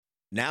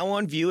Now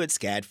on view at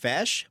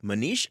SCADFASH,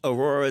 Manish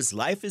Arora's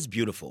Life is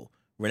Beautiful.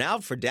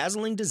 Renowned for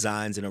dazzling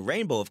designs in a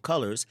rainbow of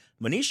colors,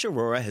 Manish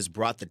Arora has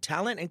brought the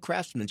talent and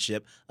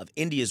craftsmanship of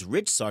India's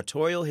rich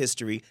sartorial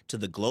history to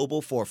the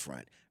global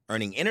forefront,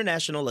 earning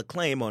international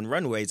acclaim on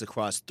runways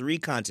across 3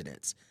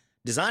 continents.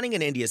 Designing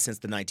in India since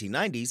the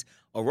 1990s,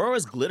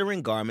 Aurora's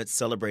glittering garments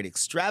celebrate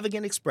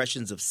extravagant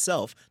expressions of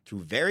self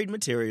through varied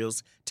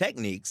materials,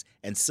 techniques,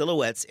 and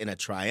silhouettes in a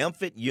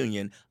triumphant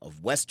union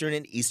of Western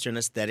and Eastern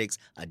aesthetics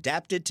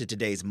adapted to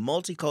today's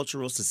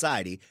multicultural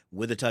society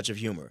with a touch of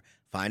humor.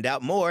 Find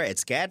out more at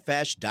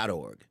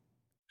scadfash.org.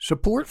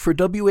 Support for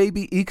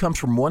WABE comes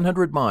from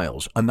 100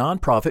 Miles, a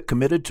nonprofit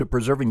committed to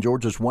preserving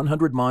Georgia's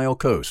 100-mile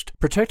coast.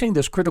 Protecting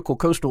this critical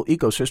coastal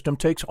ecosystem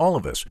takes all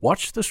of us.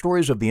 Watch the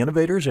stories of the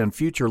innovators and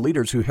future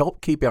leaders who help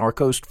keep our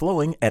coast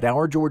flowing at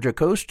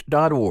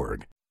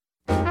OurGeorgiaCoast.org.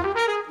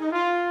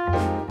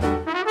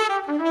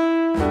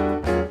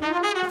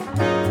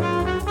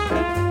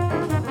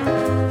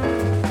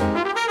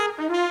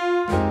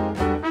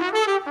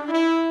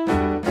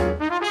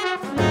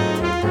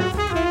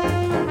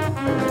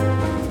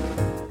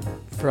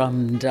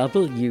 From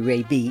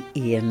WABE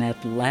in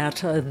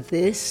Atlanta,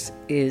 this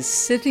is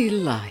City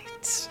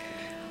Lights.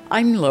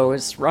 I'm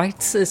Lois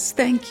Reitzes.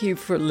 Thank you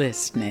for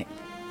listening.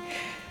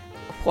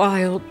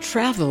 While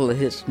travel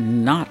is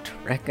not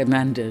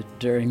recommended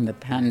during the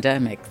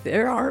pandemic,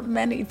 there are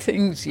many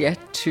things yet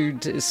to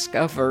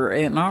discover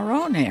in our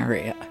own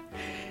area.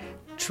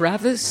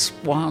 Travis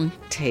Swan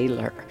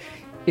Taylor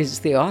is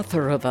the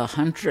author of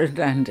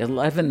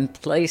 111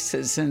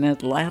 places in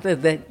Atlanta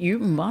that you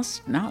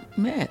must not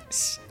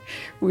miss.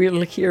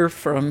 We'll hear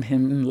from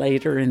him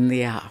later in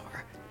the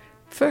hour.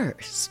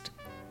 First,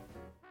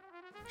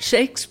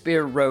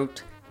 Shakespeare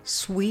wrote,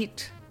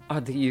 "Sweet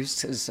are the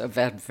uses of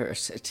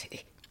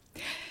adversity."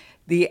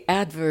 The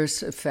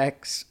adverse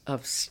effects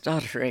of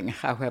stuttering,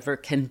 however,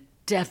 can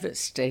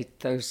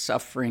devastate those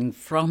suffering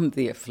from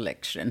the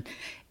affliction,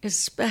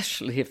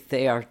 especially if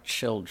they are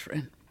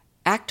children.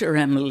 Actor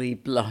Emily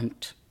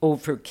Blunt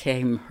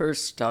overcame her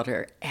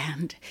stutter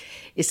and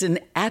is an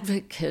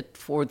advocate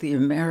for the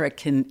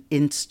American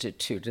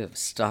Institute of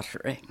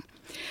Stuttering.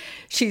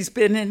 She's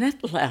been in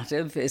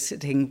Atlanta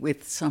visiting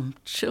with some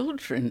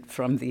children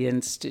from the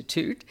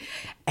Institute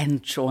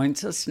and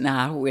joins us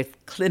now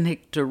with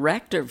Clinic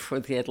Director for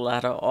the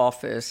Atlanta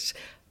office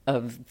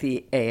of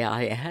the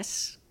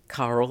AIS,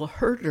 Carol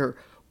Herder.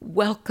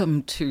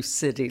 Welcome to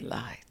City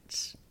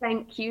Lights.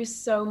 Thank you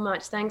so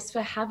much. Thanks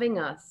for having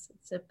us.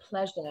 It's a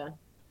pleasure.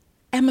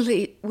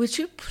 Emily, would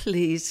you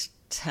please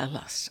tell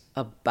us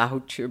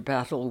about your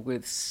battle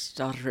with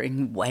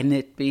stuttering, when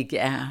it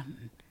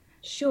began?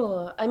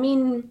 Sure. I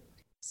mean,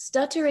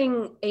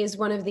 stuttering is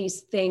one of these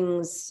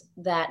things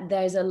that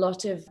there's a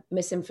lot of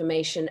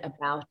misinformation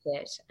about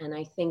it. And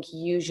I think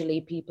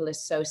usually people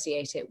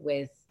associate it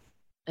with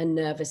a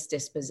nervous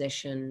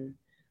disposition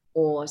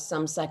or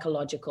some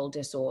psychological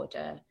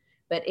disorder.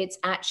 But it's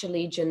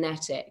actually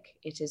genetic.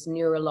 It is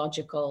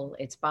neurological,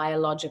 it's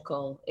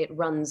biological. It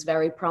runs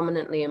very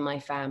prominently in my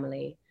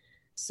family.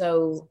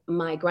 So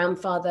my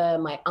grandfather,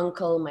 my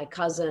uncle, my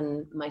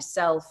cousin,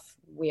 myself,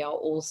 we are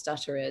all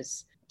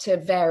stutterers to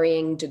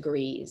varying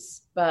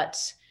degrees.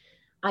 But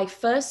I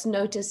first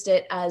noticed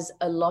it as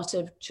a lot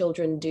of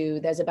children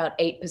do. There's about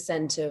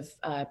 8% of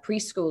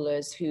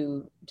preschoolers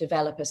who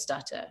develop a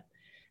stutter.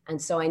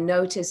 And so I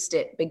noticed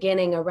it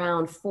beginning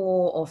around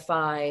 4 or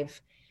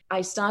 5. I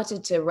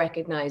started to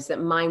recognize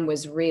that mine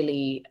was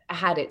really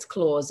had its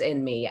claws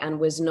in me and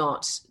was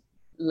not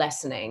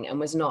lessening and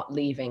was not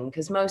leaving,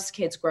 because most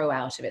kids grow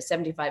out of it.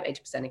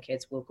 75-80% of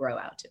kids will grow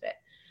out of it.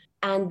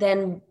 And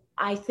then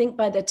I think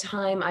by the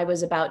time I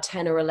was about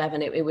 10 or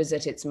 11, it was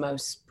at its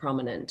most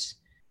prominent.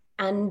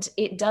 And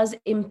it does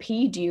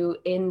impede you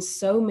in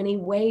so many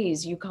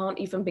ways. You can't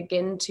even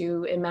begin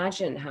to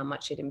imagine how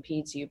much it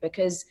impedes you,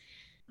 because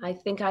I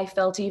think I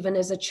felt even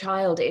as a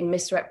child, it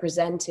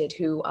misrepresented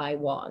who I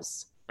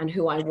was and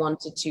who I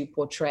wanted to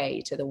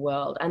portray to the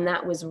world. And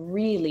that was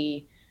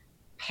really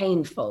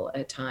painful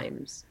at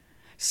times.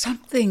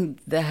 Something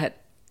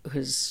that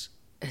was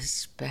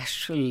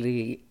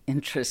especially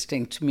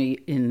interesting to me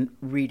in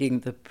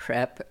reading the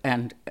prep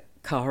and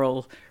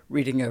Carl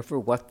reading over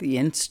what the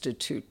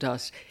Institute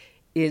does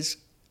is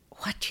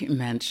what you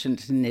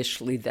mentioned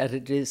initially, that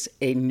it is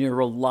a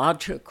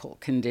neurological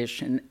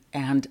condition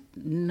and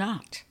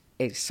not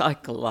a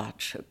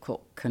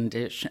psychological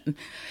condition.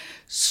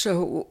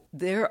 So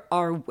there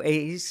are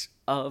ways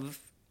of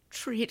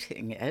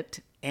treating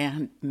it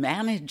and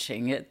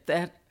managing it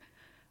that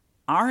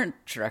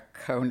aren't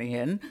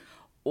draconian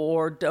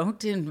or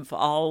don't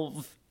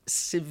involve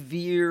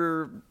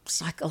severe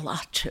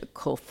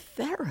psychological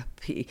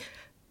therapy.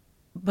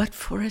 But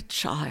for a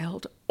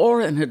child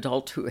or an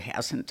adult who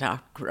hasn't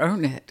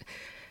outgrown it,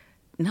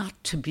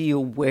 not to be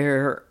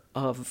aware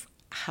of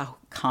how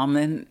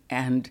common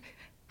and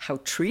how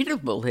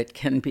treatable it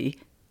can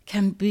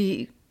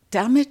be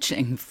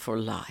damaging for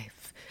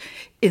life.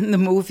 In the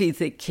movie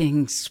The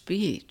King's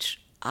Speech,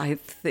 I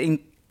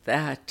think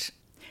that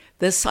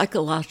the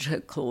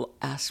psychological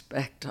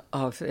aspect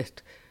of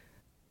it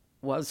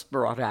was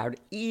brought out,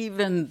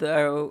 even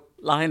though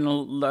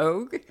Lionel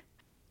Logue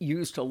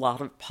used a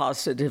lot of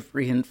positive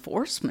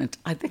reinforcement.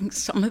 I think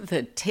some of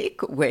the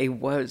takeaway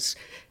was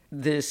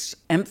this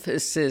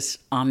emphasis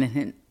on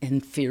an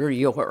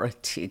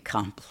inferiority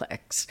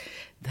complex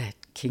that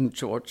King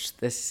George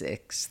VI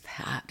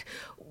had.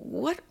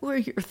 What were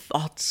your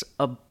thoughts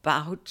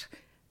about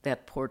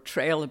that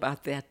portrayal,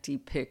 about that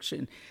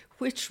depiction,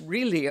 which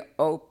really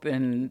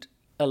opened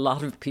a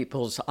lot of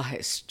people's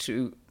eyes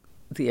to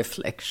the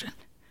affliction?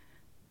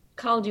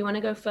 Carl, do you want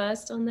to go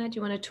first on that? Do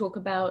you want to talk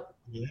about?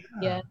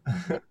 Yeah.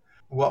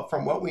 Well,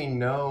 from what we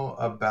know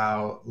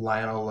about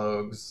Lionel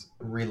Logue's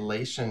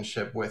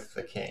relationship with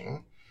the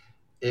king,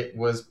 it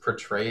was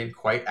portrayed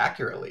quite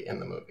accurately in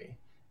the movie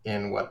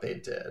in what they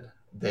did.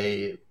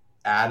 They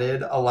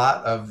added a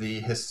lot of the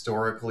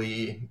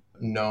historically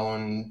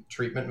known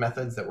treatment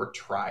methods that were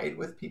tried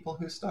with people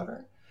who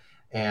stutter.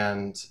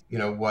 And,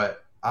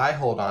 what I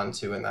hold on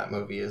to in that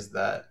movie is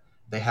that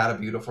they had a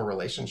beautiful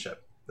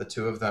relationship. The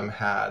two of them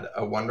had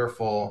a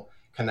wonderful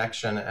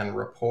connection and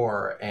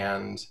rapport.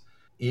 And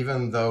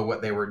even though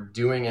what they were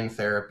doing in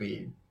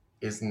therapy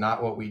is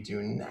not what we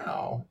do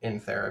now in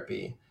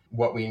therapy,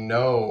 what we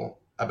know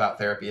about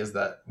therapy is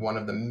that one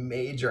of the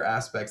major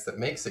aspects that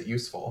makes it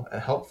useful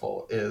and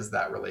helpful is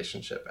that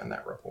relationship and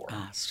that rapport.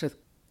 So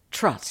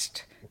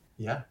trust.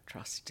 Yeah.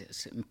 Trust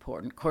is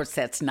important. Of course,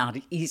 that's not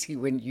easy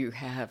when you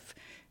have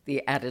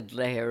the added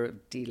layer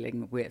of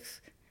dealing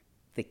with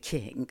the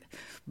king.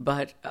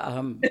 But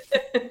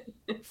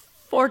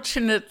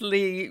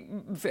fortunately,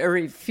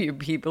 very few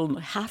people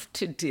have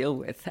to deal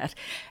with that.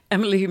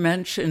 Emily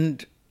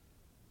mentioned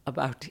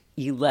about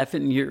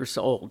 11 years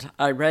old.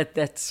 I read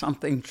that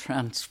something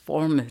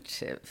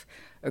transformative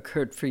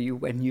occurred for you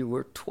when you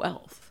were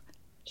 12.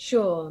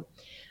 Sure.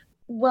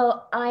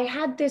 Well, I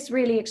had this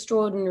really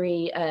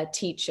extraordinary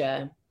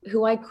teacher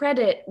who I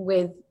credit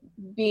with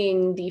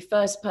being the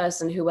first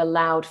person who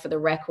allowed for the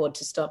record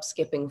to stop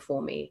skipping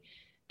for me.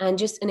 And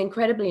just an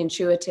incredibly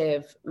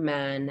intuitive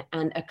man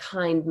and a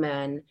kind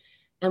man.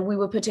 And we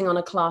were putting on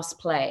a class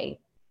play.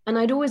 And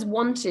I'd always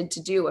wanted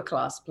to do a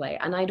class play.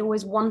 And I'd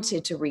always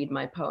wanted to read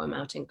my poem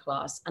out in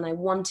class. And I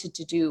wanted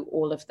to do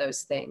all of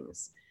those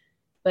things.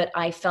 But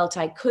I felt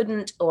I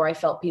couldn't, or I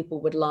felt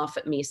people would laugh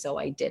at me, so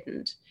I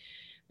didn't.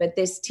 But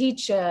this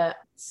teacher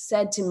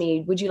said to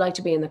me, would you like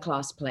to be in the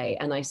class play?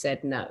 And I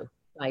said, no,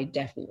 I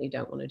definitely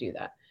don't want to do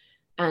that.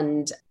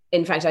 And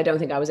in fact, I don't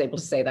think I was able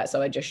to say that,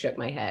 so I just shook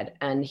my head.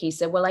 And he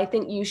said, well, I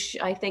think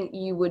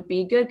you would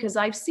be good, because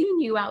I've seen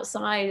you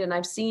outside and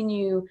I've seen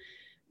you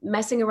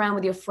messing around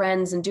with your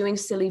friends and doing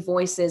silly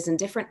voices and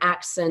different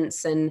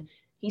accents. And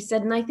he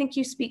said, and I think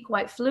you speak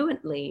quite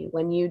fluently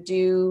when you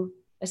do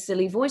a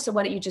silly voice, so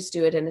why don't you just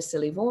do it in a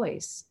silly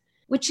voice?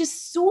 Which is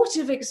sort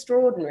of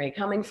extraordinary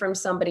coming from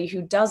somebody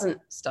who doesn't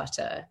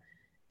stutter,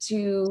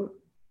 to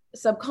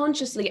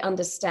subconsciously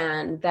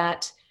understand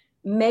that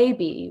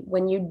maybe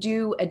when you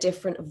do a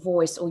different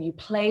voice or you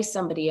play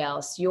somebody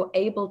else, you're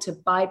able to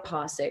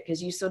bypass it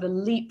because you sort of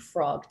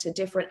leapfrog to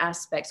different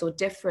aspects or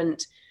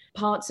different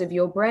parts of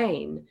your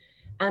brain.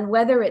 And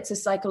whether it's a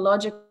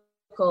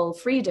psychological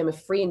freedom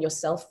of freeing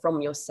yourself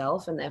from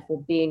yourself and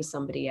therefore being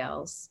somebody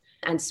else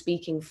and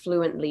speaking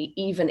fluently,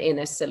 even in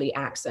a silly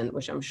accent,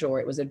 which I'm sure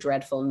it was a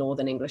dreadful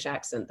Northern English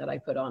accent that I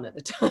put on at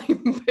the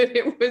time, but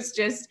it was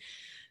just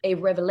a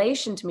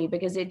revelation to me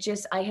because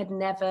I had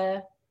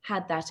never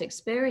had that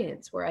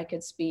experience where I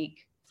could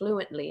speak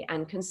fluently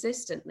and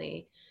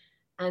consistently.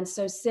 And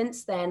so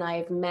since then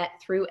I've met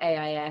through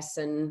AIS,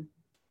 and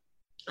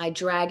I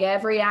drag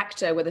every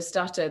actor with a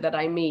stutter that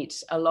I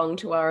meet along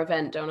to our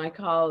event, don't I,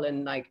 Carl?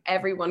 And like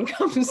everyone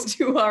comes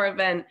to our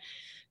event.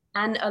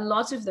 And a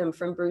lot of them,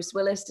 from Bruce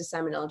Willis to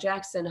Samuel L.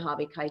 Jackson,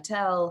 Harvey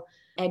Keitel,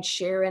 Ed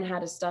Sheeran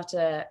had a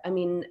stutter. I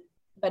mean,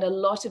 but a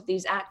lot of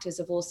these actors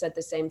have all said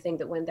the same thing,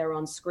 that when they're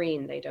on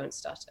screen, they don't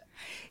stutter.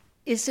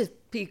 Is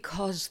it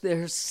because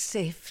there's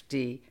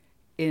safety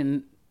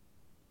in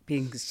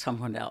being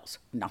someone else?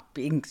 Not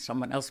being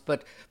someone else,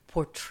 but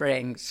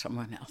portraying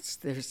someone else.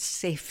 There's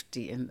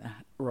safety in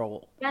that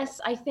role.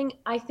 Yes, I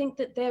think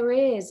that there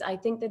is. I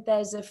think that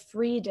there's a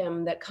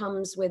freedom that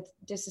comes with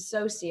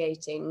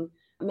disassociating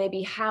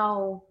maybe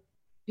how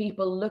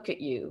people look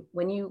at you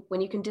when you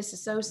can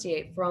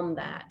disassociate from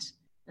that.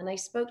 And I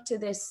spoke to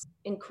this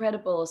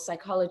incredible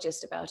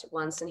psychologist about it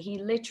once, and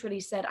he literally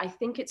said, I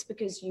think it's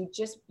because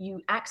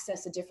you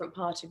access a different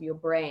part of your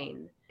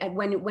brain. And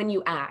when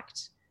you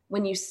act,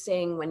 when you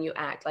sing, when you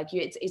act,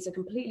 it's a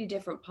completely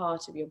different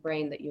part of your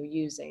brain that you're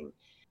using.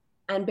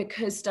 And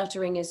because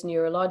stuttering is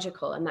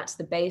neurological and that's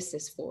the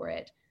basis for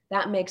it,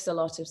 that makes a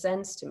lot of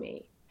sense to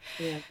me.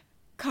 Yeah.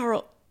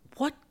 Carl,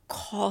 what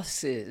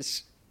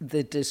causes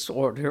the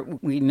disorder?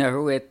 We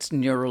know it's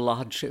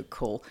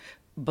neurological,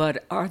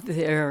 but are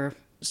there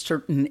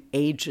certain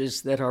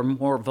ages that are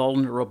more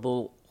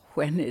vulnerable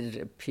when it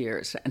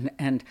appears?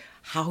 And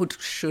how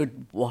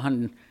should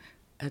one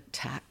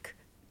attack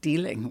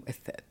dealing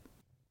with it?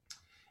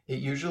 It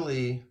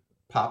usually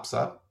pops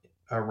up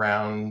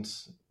around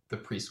the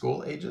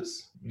preschool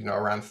ages.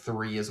 Around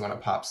 3 is when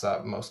it pops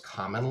up most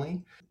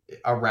commonly.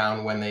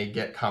 around when they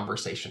get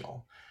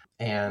conversational.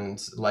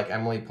 And like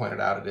Emily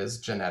pointed out, it is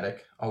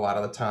genetic. A lot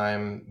of the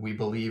time, we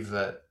believe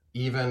that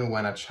even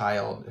when a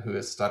child who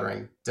is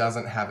stuttering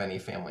doesn't have any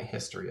family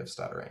history of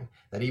stuttering,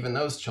 that even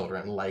those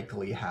children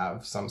likely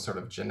have some sort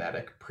of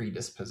genetic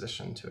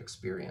predisposition to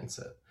experience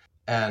it.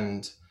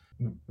 And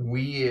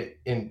we,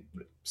 in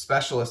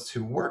specialists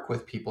who work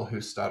with people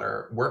who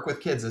stutter, work with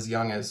kids as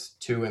young as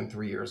 2 and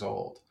 3 years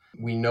old.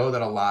 We know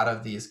that a lot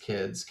of these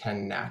kids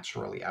can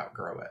naturally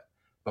outgrow it,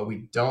 but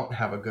we don't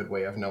have a good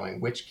way of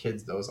knowing which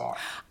kids those are.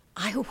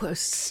 I was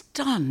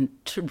stunned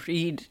to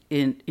read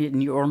in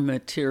your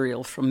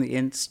material from the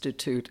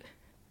Institute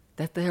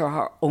that there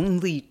are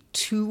only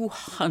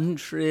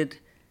 200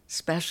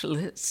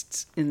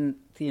 specialists in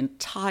the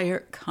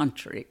entire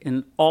country,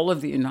 in all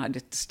of the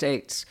United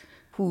States,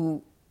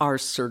 who are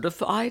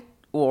certified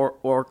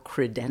or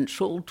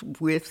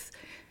credentialed with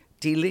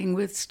dealing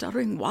with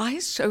stuttering. Why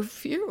so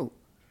few?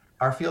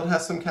 Our field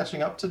has some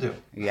catching up to do.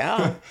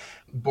 Yeah.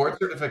 Board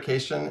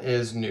certification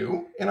is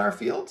new in our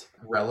field,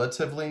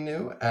 relatively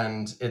new,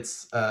 and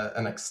it's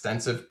an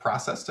extensive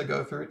process to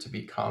go through to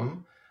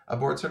become a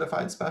board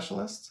certified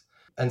specialist.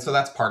 And so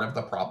that's part of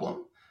the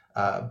problem.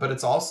 But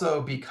it's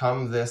also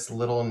become this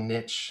little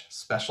niche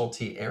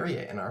specialty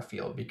area in our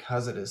field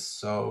because it is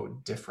so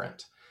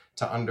different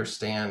to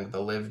understand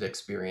the lived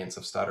experience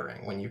of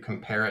stuttering when you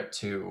compare it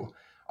to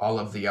all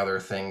of the other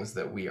things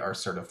that we are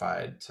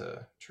certified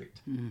to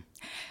treat.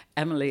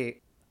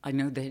 Emily, I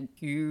know that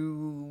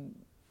you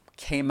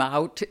came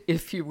out,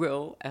 if you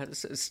will,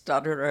 as a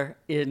stutterer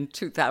in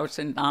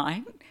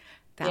 2009.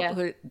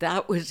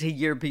 That was a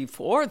year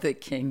before the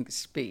King's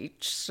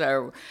speech.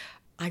 So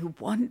I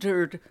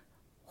wondered,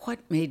 what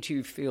made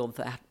you feel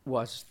that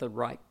was the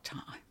right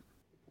time?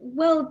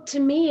 Well,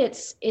 to me,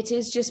 it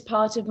is just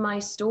part of my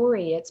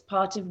story. It's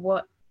part of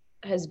what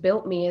has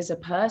built me as a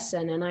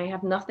person, and I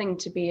have nothing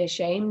to be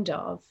ashamed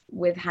of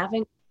with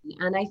having.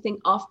 And I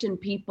think often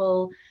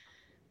people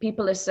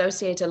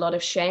associate a lot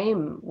of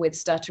shame with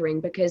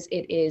stuttering because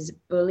it is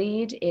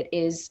bullied. It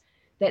is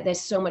that there's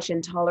so much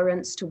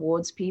intolerance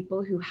towards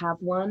people who have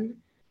one.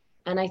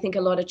 And I think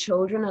a lot of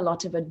children, a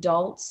lot of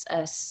adults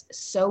are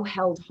so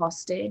held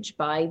hostage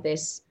by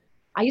this.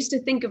 I used to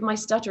think of my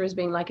stutter as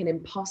being like an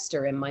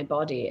imposter in my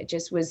body. It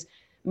just was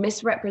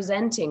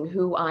misrepresenting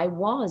who I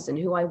was and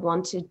who I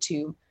wanted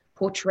to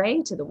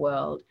portray to the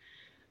world.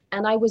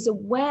 And I was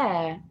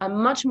aware, and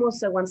much more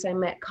so once I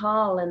met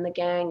Carl and the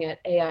gang at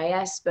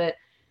AIS, but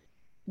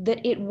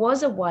that it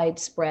was a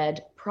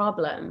widespread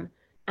problem.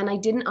 And I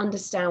didn't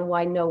understand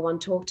why no one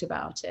talked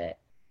about it.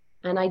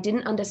 And I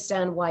didn't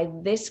understand why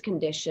this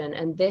condition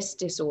and this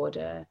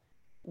disorder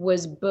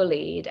was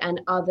bullied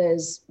and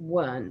others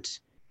weren't.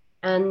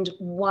 And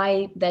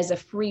why there's a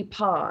free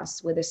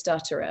pass with a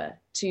stutterer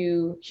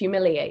to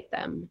humiliate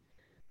them.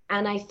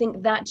 And I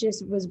think that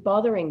just was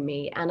bothering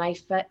me. And I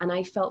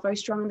felt very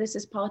strongly, this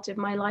is part of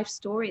my life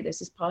story.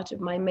 This is part of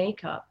my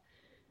makeup.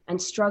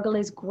 And struggle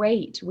is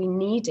great. We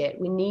need it.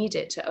 We need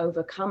it to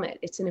overcome it.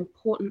 It's an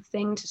important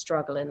thing to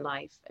struggle in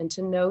life and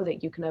to know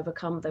that you can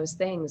overcome those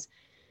things.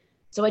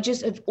 So I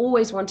just have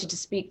always wanted to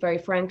speak very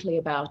frankly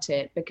about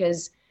it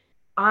because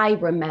I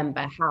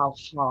remember how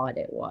hard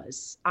it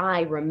was.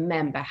 I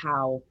remember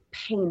how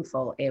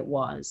painful it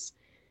was.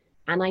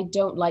 And I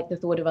don't like the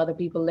thought of other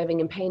people living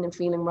in pain and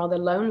feeling rather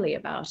lonely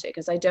about it,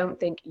 because I don't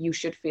think you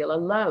should feel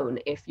alone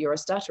if you're a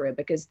stutterer,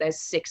 because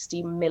there's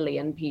 60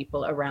 million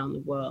people around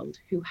the world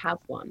who have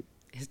one.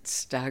 It's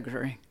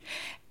staggering.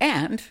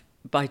 And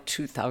by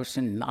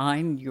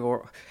 2009,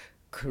 your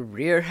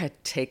career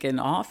had taken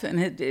off,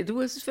 and it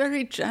was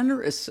very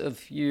generous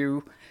of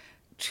you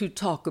to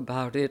talk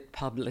about it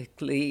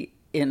publicly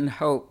in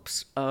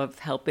hopes of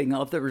helping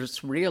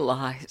others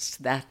realize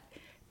that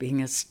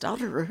being a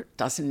stutterer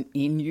doesn't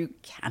mean you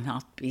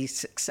cannot be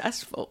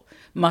successful,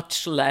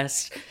 much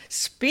less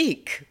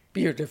speak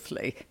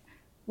beautifully.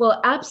 Well,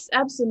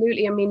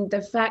 absolutely. I mean,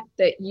 the fact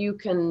that you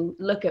can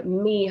look at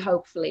me,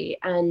 hopefully,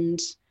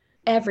 and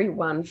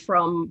everyone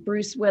from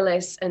Bruce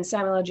Willis and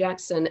Samuel L.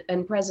 Jackson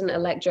and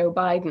President-elect Joe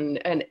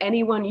Biden and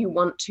anyone you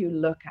want to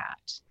look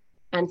at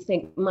and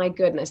think, my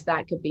goodness,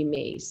 that could be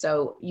me.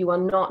 So you are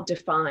not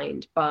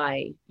defined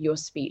by your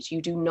speech.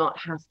 You do not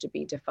have to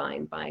be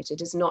defined by it. It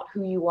is not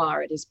who you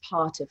are. It is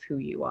part of who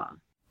you are.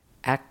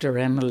 Actor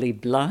Emily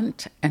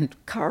Blunt and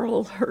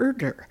Carl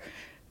Herder,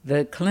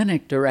 the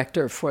clinic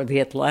director for the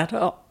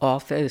Atlanta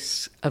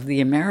office of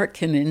the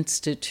American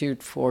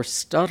Institute for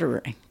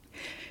Stuttering.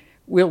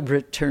 We'll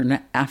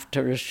return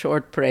after a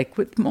short break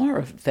with more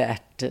of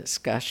that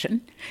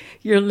discussion.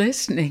 You're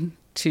listening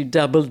to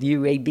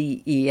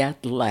WABE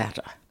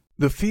Atlanta.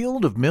 The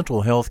field of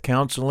mental health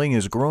counseling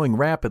is growing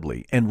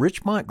rapidly, and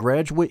Richmont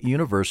Graduate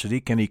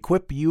University can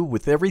equip you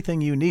with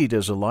everything you need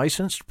as a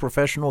licensed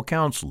professional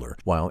counselor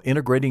while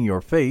integrating your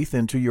faith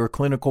into your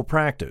clinical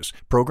practice.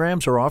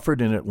 Programs are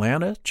offered in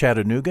Atlanta,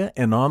 Chattanooga,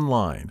 and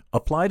online.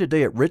 Apply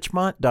today at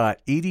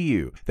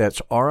richmont.edu.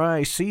 That's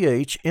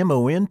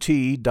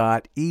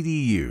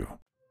RICHMONT.edu.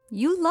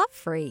 You love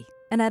free,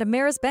 and at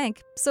Ameris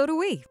Bank, so do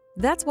we.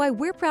 That's why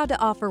we're proud to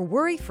offer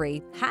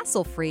worry-free,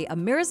 hassle-free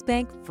Ameris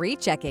Bank free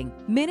checking.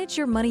 Manage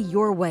your money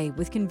your way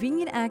with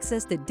convenient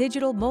access to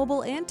digital,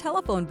 mobile, and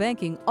telephone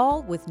banking,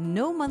 all with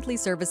no monthly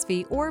service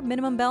fee or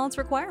minimum balance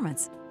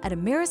requirements. At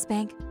Ameris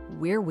Bank,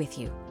 we're with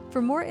you.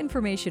 For more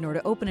information or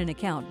to open an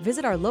account,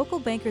 visit our local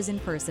bankers in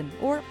person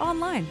or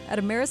online at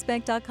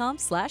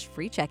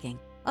amerisbank.com/free checking.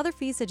 Other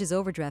fees such as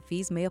overdraft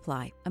fees may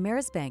apply.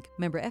 Ameris Bank,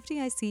 member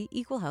FDIC,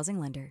 equal housing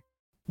lender.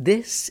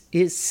 This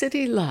is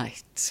City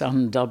Lights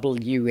on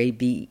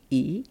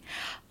WABE.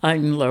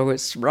 I'm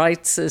Lois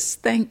Reitzes.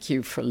 Thank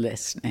you for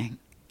listening.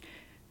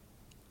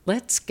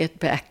 Let's get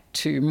back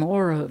to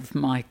more of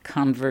my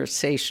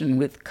conversation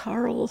with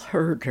Carl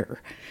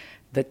Herder,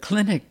 the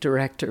clinic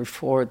director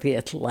for the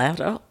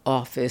Atlanta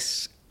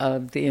office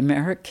of the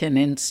American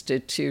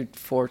Institute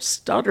for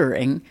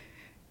Stuttering,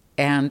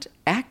 and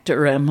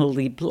actor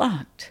Emily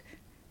Blunt.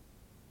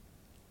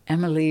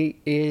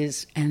 Emily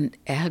is an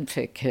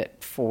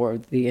advocate for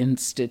the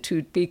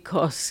Institute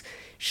because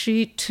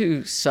she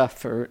too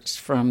suffers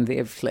from the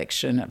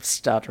affliction of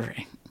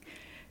stuttering.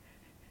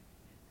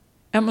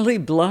 Emily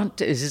Blunt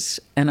is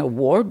an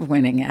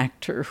award-winning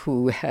actor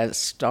who has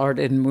starred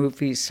in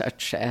movies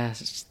such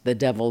as The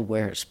Devil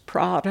Wears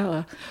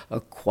Prada, A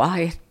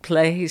Quiet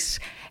Place,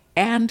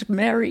 and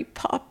Mary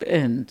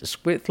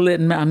Poppins with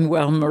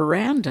Lin-Manuel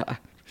Miranda.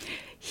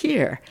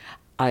 Here,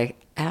 I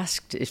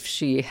asked if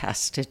she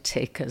has to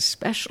take a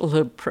special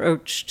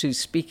approach to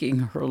speaking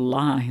her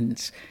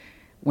lines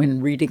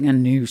when reading a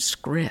new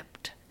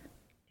script.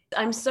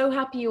 I'm so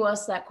happy you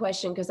asked that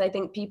question, because I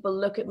think people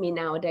look at me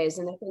nowadays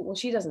and they think, well,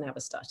 she doesn't have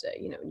a stutter.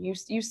 You know,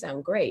 you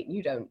sound great.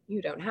 You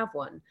don't have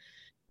one.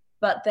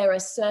 But there are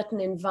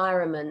certain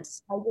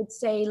environments, I would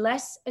say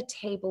less a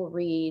table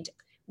read,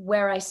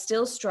 where I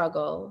still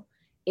struggle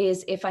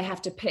is if I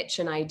have to pitch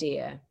an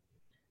idea.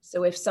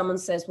 So if someone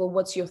says, well,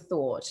 what's your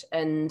thought?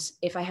 And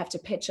if I have to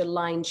pitch a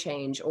line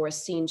change or a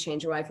scene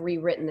change, or I've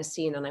rewritten the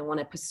scene and I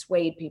want to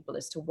persuade people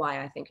as to why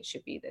I think it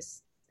should be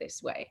this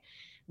way,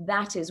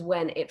 that is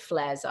when it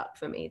flares up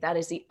for me. That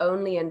is the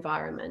only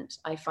environment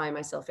I find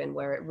myself in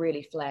where it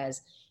really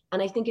flares.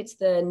 And I think it's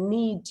the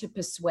need to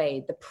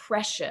persuade, the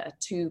pressure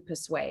to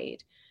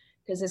persuade.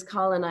 Because as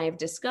Carl and I have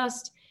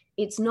discussed,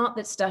 it's not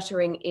that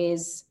stuttering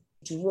is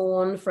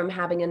drawn from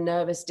having a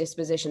nervous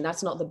disposition.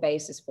 That's not the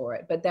basis for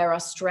it. But there are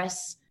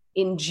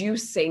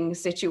stress-inducing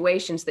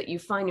situations that you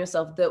find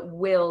yourself that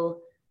will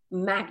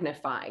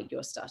magnify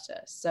your stutter.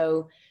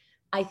 So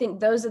I think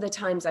those are the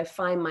times I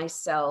find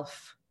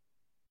myself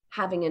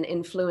having an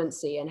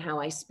influency in how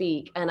I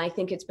speak. And I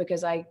think it's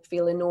because I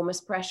feel enormous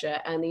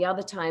pressure. And the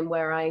other time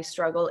where I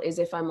struggle is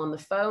if I'm on the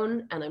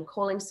phone and I'm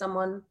calling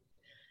someone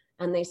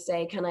and they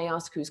say, can I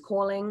ask who's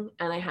calling?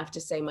 And I have to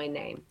say my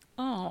name.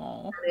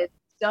 Oh.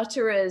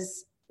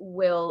 Stutterers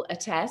will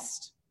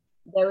attest,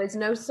 there is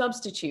no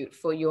substitute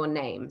for your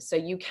name. So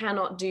you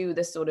cannot do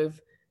the sort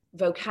of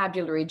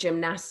vocabulary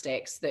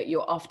gymnastics that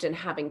you're often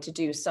having to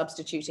do,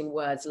 substituting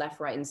words left,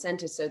 right, and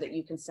center so that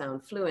you can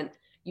sound fluent.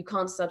 You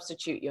can't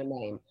substitute your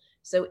name.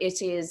 So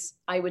it is,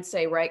 I would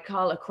say, right,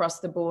 Carl,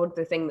 across the board,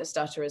 the thing that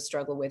stutterers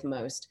struggle with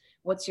most.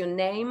 What's your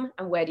name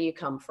and where do you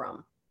come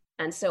from?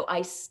 And so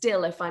I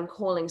still, if I'm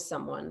calling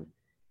someone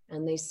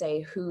and they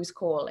say, who's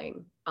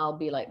calling? I'll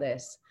be like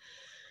this.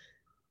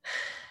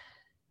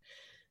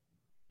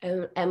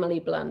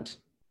 Emily Blunt,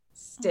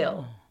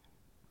 still.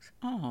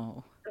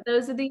 Oh.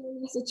 Those are the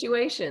only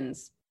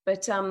situations.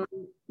 But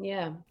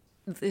yeah.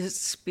 This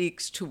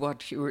speaks to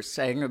what you were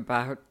saying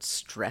about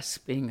stress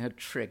being a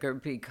trigger,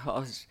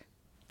 because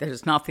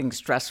there's nothing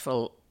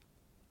stressful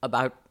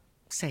about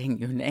saying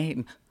your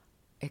name,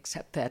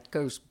 except that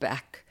goes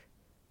back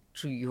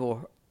to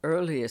your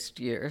earliest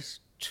years,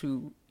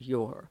 to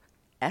your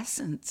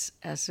essence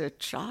as a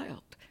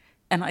child.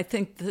 And I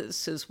think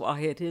this is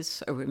why it is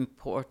so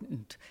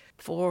important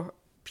for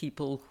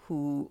people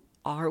who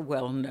are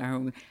well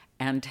known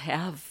and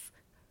have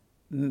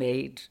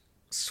made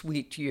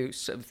sweet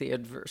use of the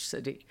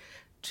adversity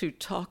to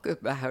talk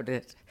about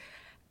it.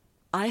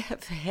 I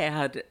have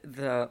had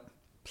the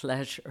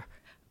pleasure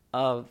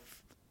of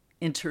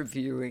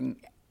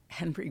interviewing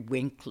Henry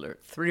Winkler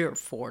 3 or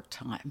 4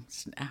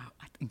 times now.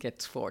 I think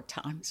it's 4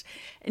 times.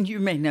 And you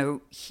may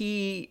know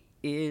he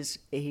is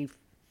a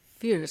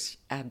fierce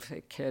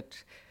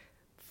advocate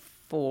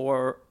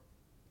for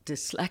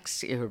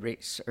dyslexia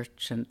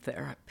research and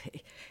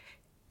therapy.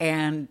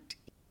 And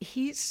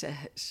he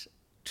says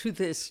to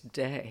this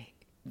day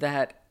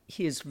that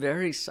he is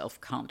very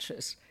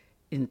self-conscious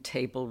in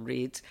table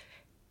reads,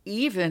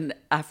 even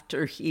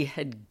after he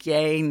had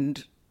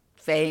gained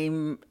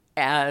fame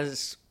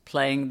as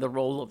playing the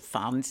role of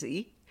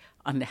Fonzie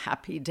on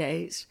Happy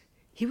Days.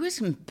 He was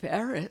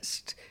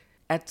embarrassed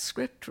at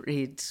script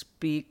reads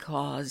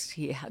because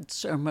he had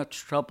so much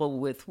trouble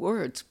with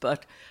words.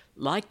 But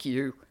like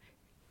you,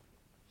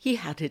 he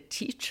had a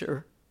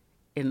teacher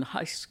in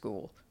high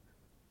school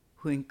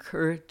who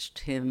encouraged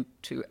him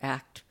to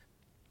act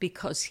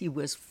because he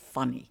was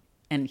funny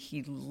and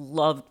he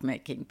loved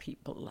making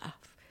people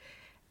laugh.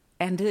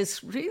 And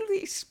this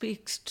really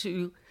speaks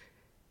to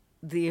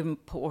the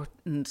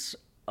importance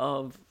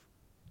of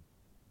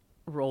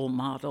role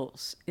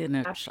models in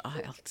a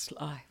child's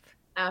life.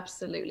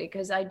 Absolutely,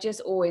 because I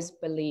just always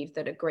believe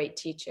that a great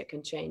teacher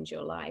can change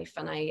your life.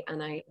 And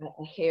I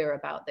hear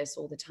about this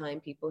all the time,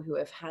 people who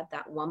have had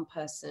that one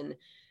person,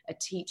 a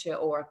teacher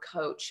or a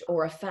coach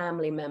or a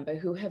family member,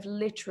 who have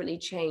literally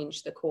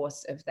changed the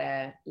course of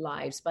their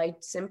lives by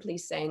simply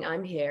saying,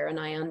 I'm here and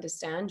I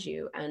understand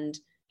you, and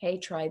hey,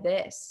 try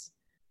this.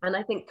 And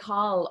I think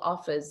Carl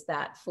offers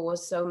that for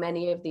so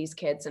many of these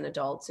kids and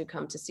adults who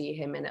come to see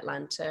him in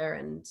Atlanta,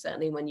 and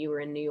certainly when you were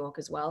in New York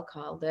as well,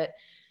 Carl, that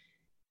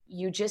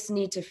you just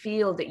need to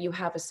feel that you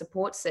have a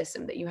support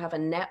system, that you have a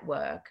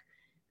network.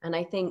 And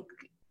I think,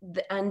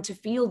 and to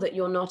feel that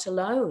you're not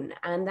alone.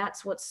 And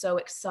that's what's so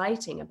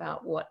exciting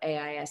about what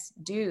AIS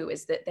do,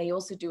 is that they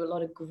also do a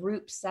lot of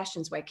group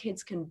sessions where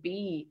kids can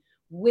be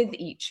with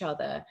each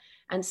other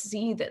and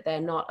see that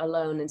they're not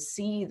alone, and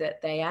see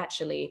that they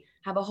actually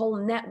have a whole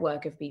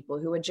network of people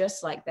who are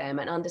just like them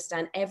and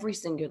understand every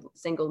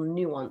single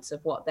nuance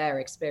of what they're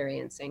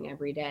experiencing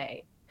every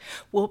day.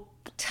 Well,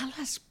 tell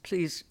us,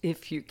 please,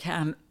 if you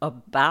can,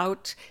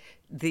 about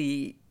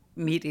the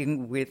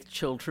meeting with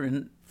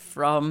children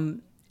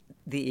from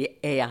the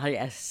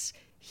AIS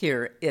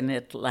here in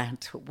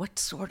Atlanta. What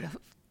sort of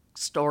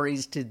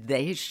stories did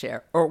they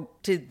share, or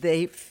did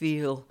they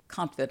feel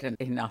confident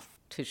enough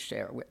to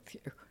share with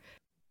you?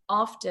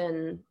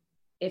 Often,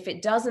 if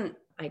it doesn't,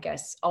 I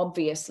guess,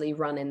 obviously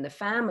run in the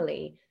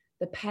family,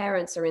 the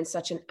parents are in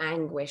such an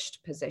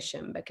anguished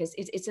position, because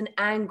it's an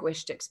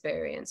anguished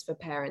experience for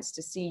parents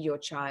to see your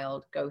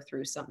child go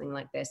through something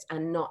like this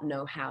and not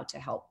know how to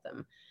help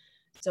them.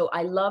 So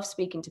I love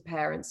speaking to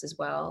parents as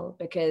well,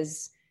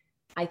 because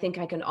I think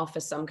I can offer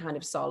some kind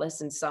of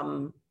solace and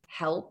some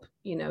help,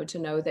 to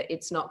know that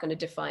it's not going to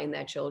define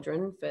their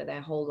children for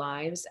their whole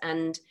lives.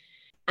 And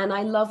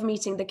I love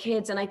meeting the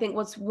kids. And I think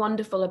what's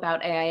wonderful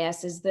about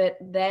AIS is that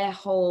their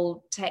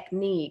whole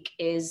technique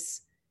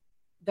is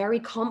very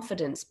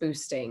confidence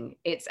boosting.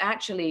 It's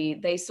actually,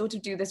 they sort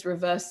of do this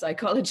reverse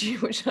psychology,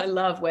 which I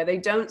love, where they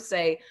don't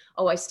say,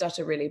 oh, I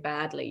stutter really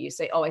badly. You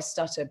say, oh, I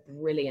stutter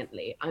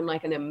brilliantly. I'm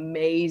like an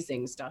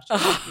amazing stutterer.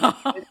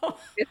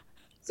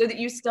 So that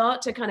you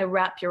start to kind of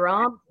wrap your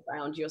arms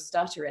around your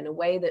stutter in a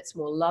way that's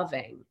more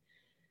loving.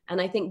 And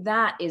I think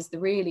that is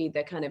really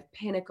the kind of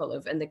pinnacle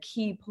of, and the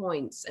key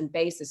points and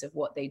basis of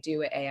what they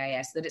do at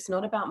AIS, that it's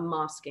not about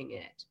masking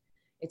it.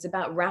 It's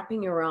about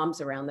wrapping your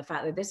arms around the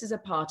fact that this is a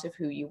part of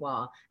who you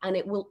are, and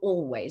it will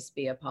always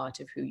be a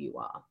part of who you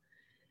are.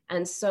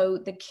 And so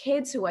the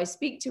kids who I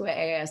speak to at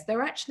AIS,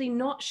 they're actually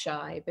not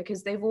shy,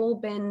 because they've all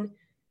been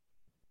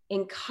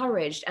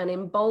encouraged and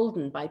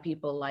emboldened by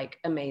people like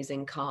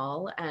amazing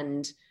Carl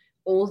and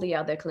all the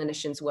other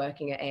clinicians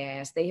working at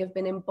AIS. They have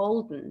been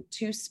emboldened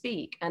to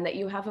speak, and that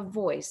you have a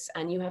voice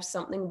and you have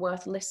something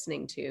worth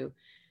listening to.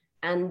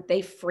 And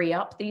they free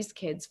up these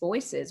kids'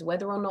 voices.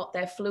 Whether or not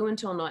they're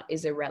fluent or not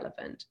is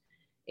irrelevant.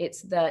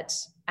 It's that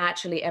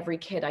actually every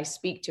kid I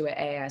speak to at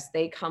AIS,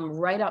 they come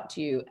right up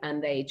to you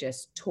and they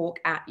just talk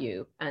at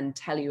you and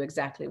tell you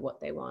exactly what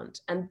they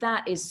want. And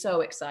that is so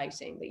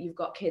exciting, that you've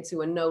got kids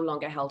who are no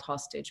longer held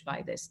hostage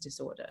by this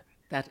disorder.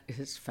 That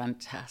is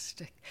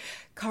fantastic.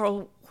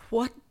 Carl,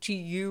 what do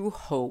you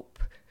hope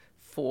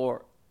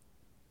for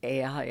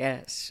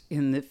AIS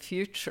in the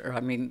future?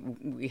 I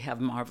mean, we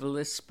have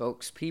marvelous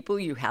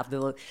spokespeople. You have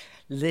the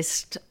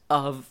list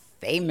of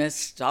famous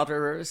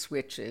stutterers,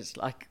 which is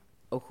like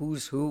a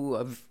who's who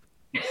of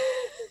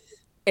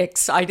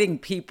exciting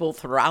people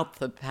throughout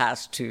the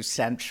past 2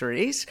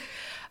 centuries.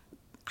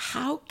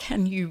 How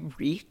can you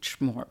reach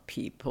more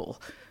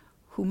people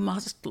who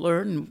must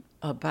learn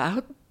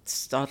about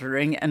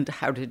stuttering and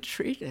how to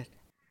treat it?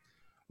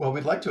 Well,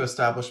 we'd like to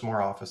establish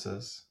more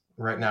offices.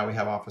 Right now we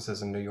have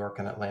offices in New York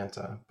and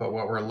Atlanta, but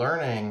what we're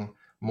learning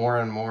more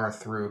and more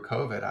through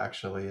COVID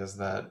actually is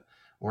that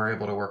we're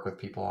able to work with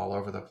people all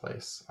over the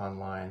place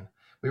online.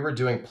 We were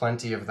doing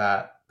plenty of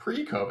that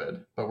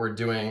pre-COVID, but we're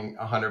doing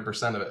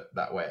 100% of it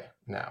that way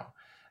now.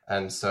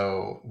 And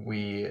so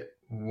we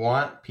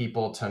want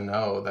people to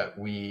know that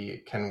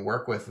we can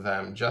work with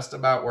them just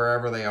about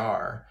wherever they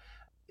are.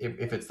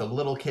 If it's the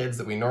little kids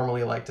that we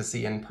normally like to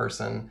see in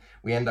person,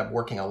 we end up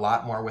working a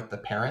lot more with the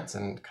parents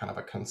in kind of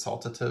a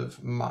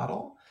consultative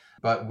model.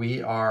 But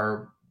we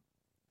are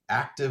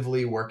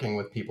actively working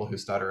with people who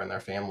stutter and their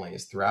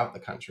families throughout the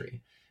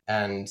country.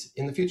 And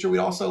in the future, we'd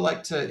also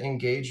like to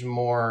engage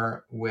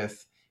more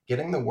with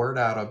getting the word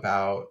out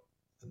about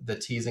the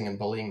teasing and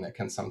bullying that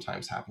can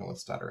sometimes happen with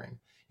stuttering.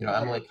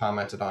 Emily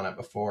commented on it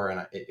before,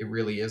 and it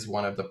really is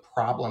one of the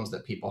problems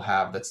that people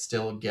have that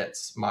still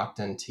gets mocked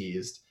and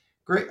teased.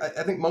 Great.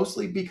 I think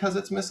mostly because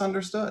it's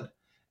misunderstood.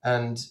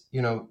 And,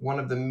 one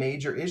of the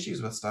major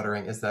issues with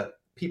stuttering is that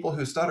people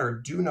who stutter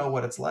do know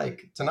what it's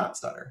like to not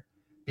stutter,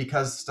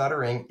 because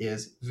stuttering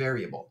is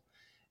variable.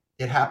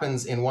 It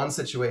happens in one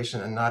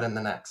situation and not in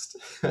the next.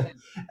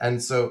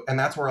 And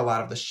that's where a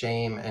lot of the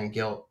shame and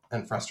guilt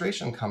and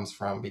frustration comes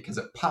from, because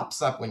it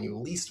pops up when you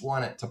least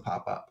want it to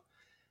pop up,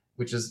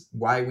 which is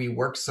why we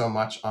work so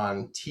much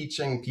on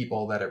teaching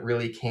people that it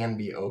really can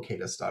be okay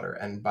to stutter.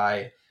 And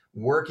by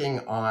working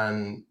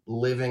on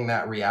living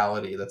that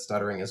reality that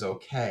stuttering is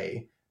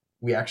okay,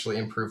 we actually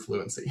improve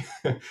fluency.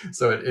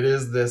 So it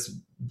is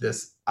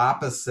this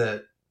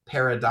opposite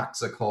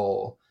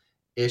paradoxical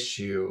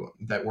issue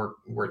that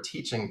we're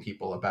teaching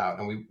people about.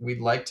 And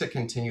we'd like to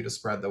continue to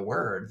spread the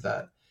word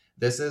that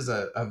this is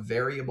a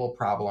variable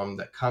problem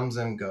that comes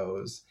and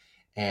goes.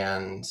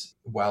 And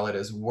while it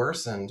is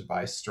worsened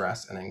by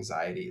stress and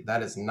anxiety,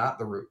 that is not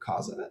the root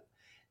cause of it.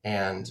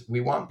 And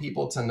we want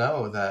people to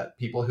know that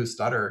people who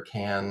stutter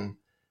can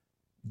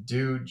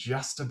do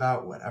just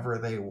about whatever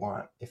they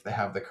want if they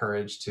have the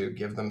courage to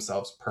give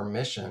themselves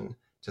permission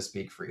to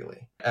speak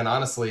freely. And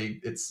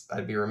honestly,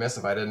 I'd be remiss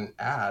if I didn't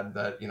add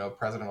that,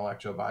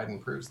 President-elect Joe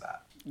Biden proves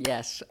that.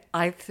 Yes,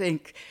 I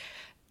think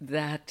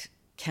that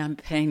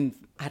campaign,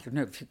 I don't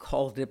know if you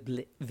called it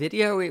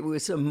video, it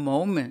was a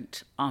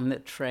moment on the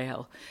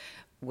trail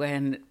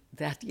when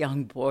that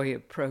young boy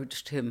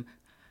approached him,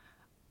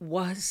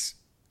 was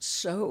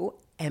so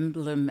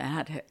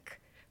emblematic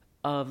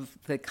of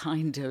the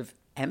kind of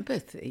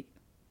empathy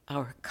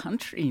our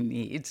country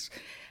needs,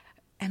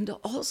 and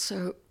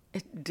also,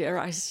 dare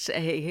I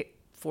say,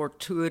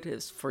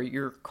 fortuitous for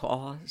your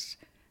cause,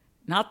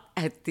 not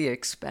at the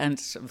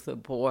expense of the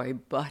boy,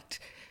 but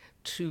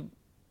to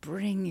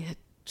bring it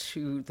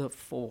to the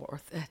fore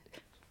that,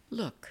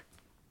 look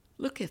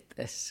at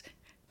this.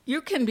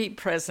 You can be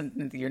president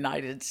in the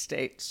United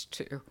States,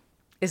 too.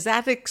 Is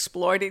that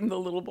exploiting the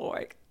little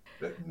boy?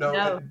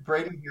 No.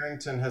 Braden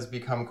Harrington has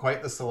become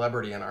quite the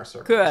celebrity in our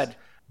circles. Good.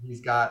 He's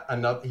got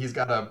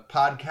a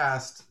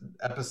podcast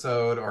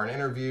episode or an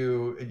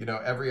interview,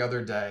 every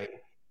other day.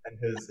 And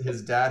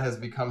his dad has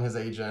become his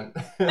agent.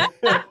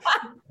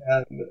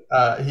 And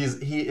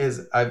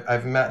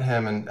I've met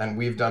him and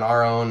we've done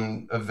our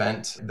own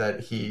event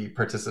that he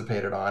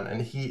participated on.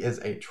 And he is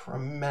a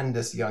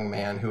tremendous young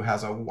man who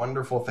has a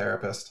wonderful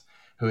therapist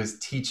who is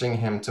teaching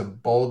him to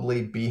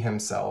boldly be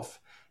himself,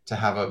 to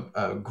have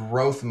a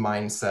growth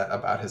mindset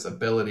about his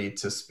ability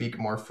to speak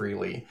more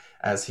freely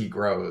as he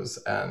grows.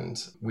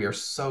 And we are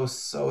so,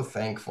 so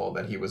thankful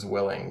that he was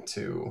willing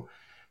to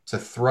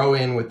throw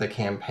in with the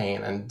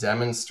campaign and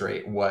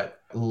demonstrate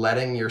what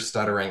letting your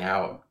stuttering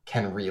out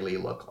can really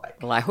look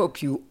like. Well, I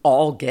hope you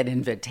all get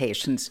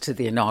invitations to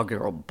the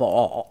inaugural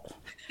ball.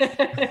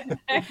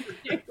 Thank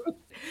you.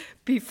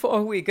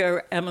 Before we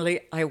go, Emily,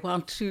 I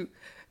want to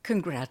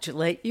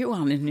congratulate you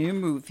on a new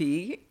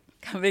movie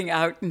coming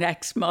out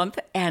next month,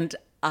 and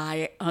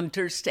I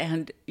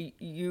understand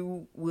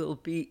you will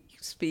be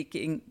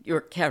speaking,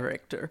 your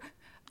character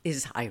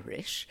is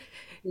Irish.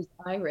 He's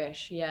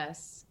Irish,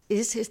 yes.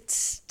 Is it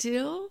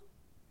still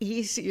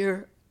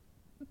easier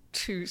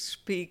to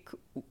speak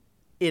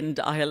in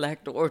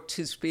dialect or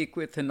to speak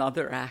with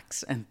another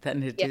accent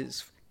than it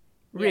is?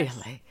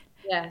 Really?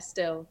 Yeah,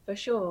 still, for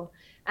sure.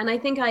 And I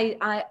think I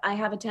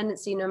have a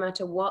tendency, no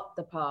matter what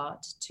the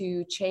part,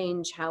 to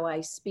change how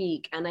I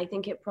speak. And I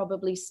think it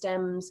probably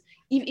stems,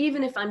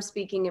 even if I'm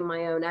speaking in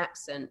my own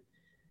accent,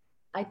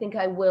 I think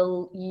I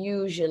will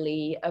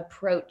usually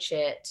approach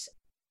it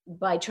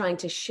by trying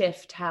to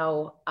shift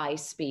how I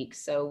speak.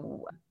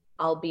 So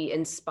I'll be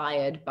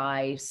inspired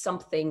by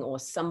something or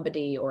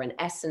somebody or an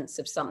essence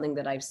of something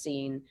that I've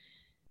seen.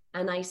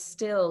 And I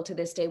still, to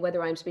this day,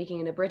 whether I'm speaking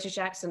in a British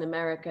accent,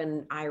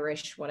 American,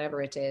 Irish,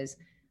 whatever it is,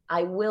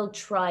 I will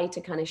try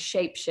to kind of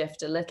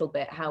shapeshift a little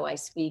bit how I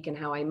speak and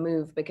how I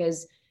move,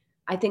 because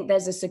I think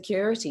there's a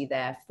security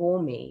there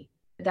for me.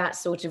 That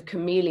sort of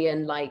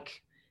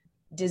chameleon-like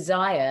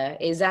desire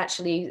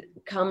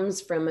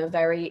comes from a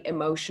very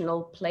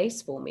emotional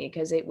place for me,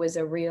 because it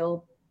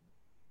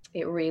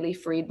really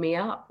freed me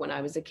up when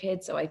I was a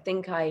kid. So I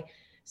think I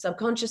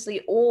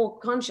subconsciously or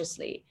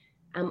consciously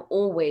am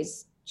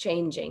always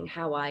changing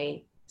how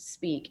I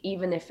speak,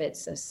 even if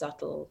it's a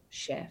subtle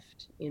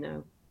shift,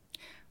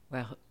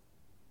 Well,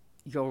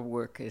 your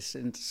work is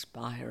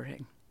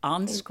inspiring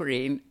on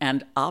screen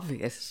and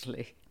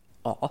obviously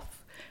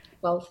off.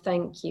 Well,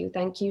 thank you.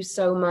 Thank you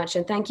so much.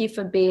 And thank you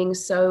for being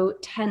so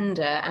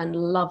tender and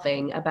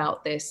loving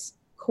about this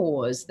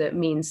cause that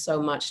means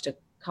so much to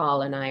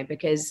Carl and I,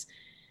 because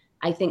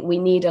I think we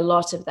need a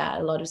lot of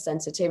that, a lot of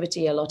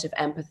sensitivity, a lot of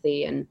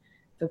empathy, and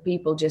for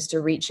people just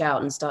to reach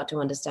out and start to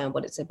understand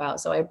what it's about.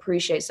 So I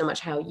appreciate so much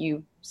how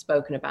you've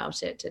spoken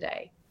about it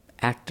today.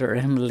 Actor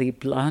Emily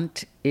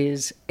Blunt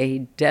is a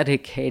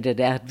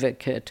dedicated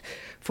advocate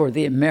for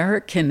the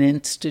American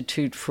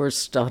Institute for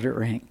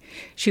Stuttering.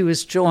 She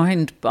was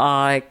joined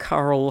by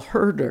Carl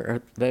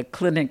Herder, the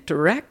clinic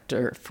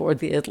director for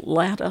the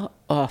Atlanta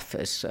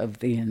office of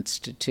the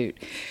Institute.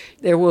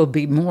 There will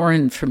be more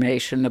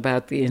information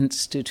about the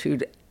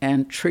Institute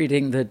and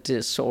treating the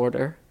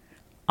disorder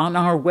on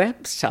our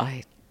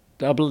website,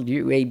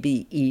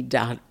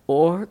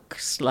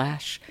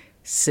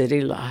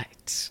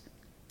 wabe.org/citylights.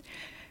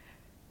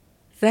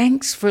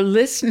 Thanks for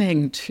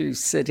listening to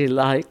City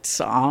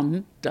Lights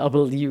on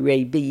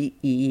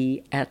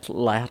WABE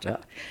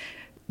Atlanta.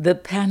 The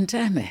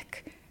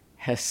pandemic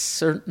has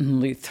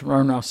certainly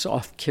thrown us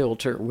off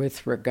kilter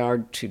with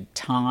regard to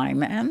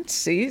time and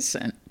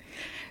season.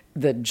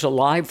 The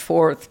July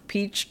 4th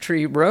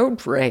Peachtree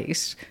Road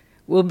Race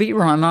will be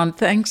run on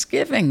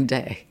Thanksgiving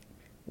Day.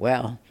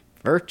 Well,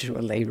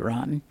 virtually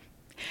run.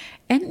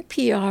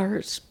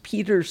 NPR's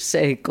Peter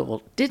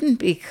Sagal didn't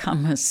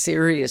become a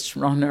serious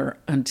runner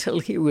until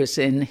he was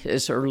in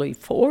his early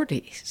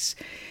 40s.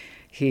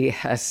 He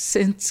has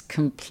since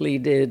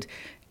completed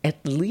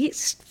at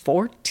least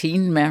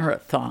 14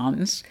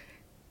 marathons,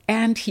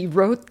 and he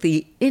wrote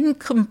the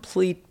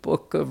incomplete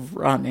book of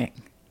running.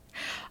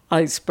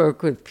 I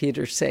spoke with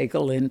Peter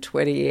Sagal in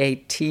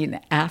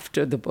 2018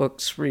 after the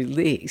book's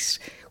release,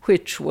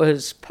 which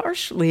was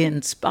partially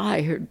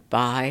inspired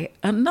by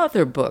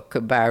another book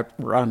about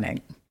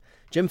running.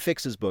 Jim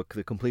Fixx's book,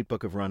 The Complete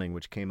Book of Running,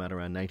 which came out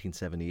around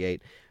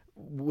 1978,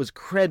 was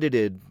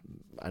credited,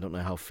 I don't know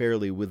how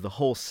fairly, with the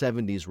whole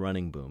 70s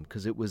running boom,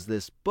 because it was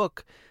this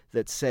book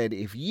that said,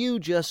 if you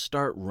just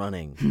start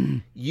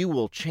running, you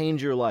will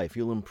change your life.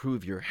 You'll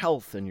improve your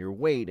health and your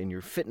weight and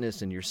your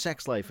fitness and your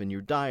sex life and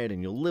your diet,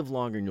 and you'll live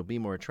longer and you'll be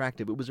more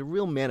attractive. It was a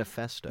real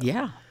manifesto.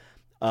 Yeah.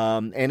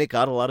 And it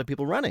got a lot of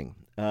people running.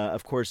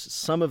 Of course,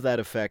 some of that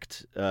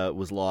effect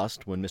was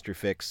lost when Mr.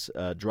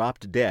 Fixx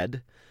dropped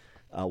dead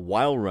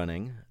while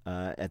running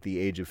at the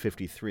age of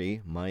 53,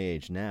 my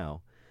age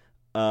now.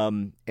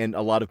 And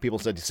a lot of people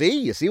said,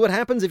 you see what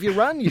happens if you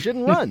run? You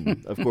shouldn't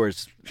run. Of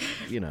course,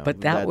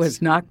 But that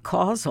was not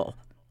causal.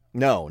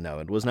 No,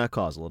 it was not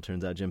causal. It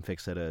turns out Jim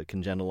Fixx had a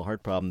congenital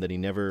heart problem that he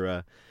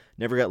never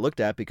got looked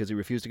at because he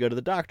refused to go to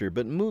the doctor.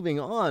 But moving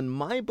on,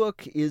 my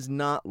book is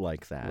not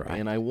like that. Right.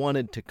 And I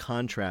wanted to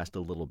contrast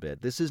a little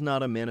bit. This is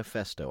not a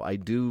manifesto. I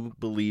do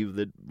believe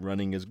that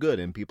running is good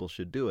and people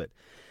should do it.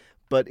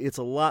 But it's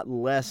a lot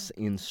less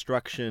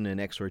instruction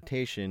and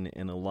exhortation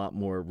and a lot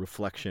more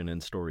reflection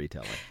and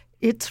storytelling.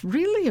 It's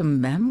really a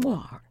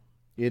memoir.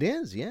 It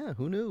is, yeah.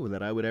 Who knew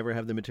that I would ever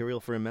have the material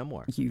for a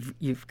memoir?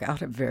 You've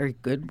got a very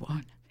good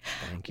one.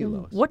 Thank you,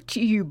 Lois. What do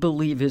you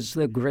believe is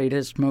the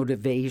greatest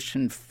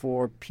motivation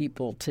for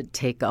people to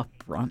take up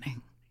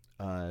running?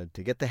 To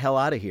get the hell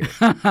out of here.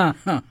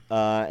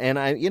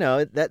 And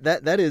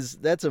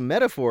that's a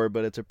metaphor,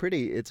 but it's a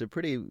pretty, it's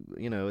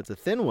a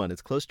thin one.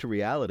 It's close to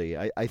reality.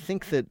 I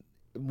think that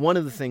one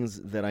of the things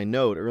that I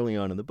note early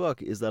on in the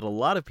book is that a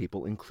lot of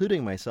people,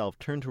 including myself,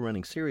 turn to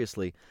running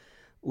seriously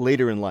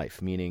later in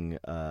life, meaning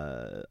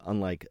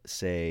unlike,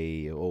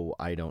 say,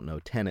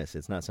 tennis.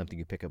 It's not something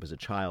you pick up as a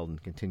child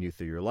and continue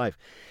through your life.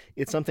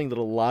 It's something that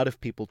a lot of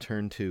people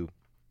turn to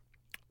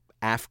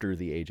after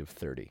the age of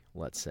 30,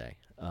 let's say.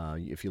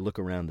 If you look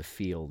around the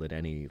field at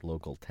any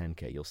local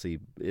 10K, you'll see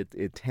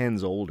it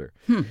tends older.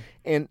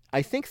 And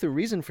I think the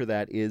reason for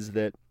that is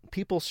that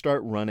people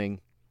start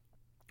running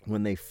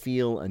when they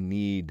feel a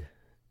need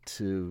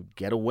to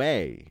get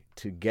away,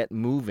 to get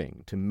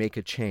moving, to make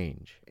a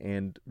change.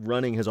 And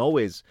running has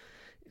always,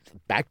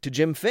 back to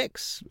Jim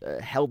Fixx,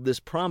 held this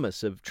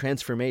promise of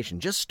transformation.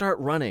 Just start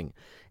running,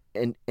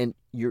 and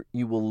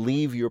you will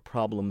leave your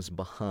problems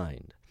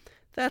behind.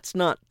 That's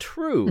not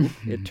true,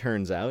 it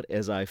turns out,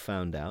 as I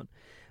found out.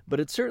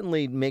 But it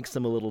certainly makes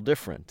them a little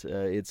different.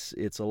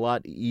 It's a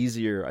lot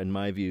easier, in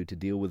my view, to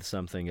deal with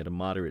something at a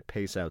moderate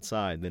pace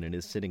outside than it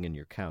is sitting in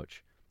your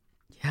couch.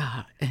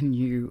 Yeah, and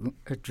you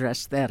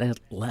address that at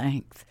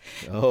length.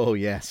 Oh,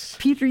 yes.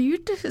 Peter, you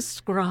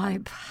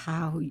describe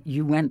how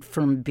you went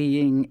from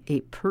being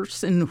a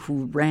person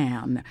who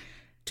ran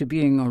to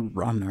being a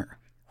runner.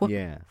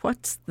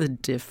 What's the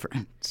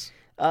difference?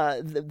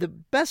 The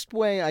best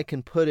way I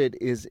can put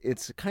it is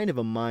it's kind of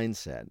a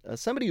mindset.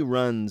 Somebody who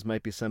runs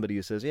might be somebody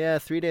who says,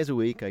 3 days a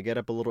week, I get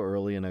up a little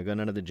early and I go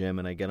down to the gym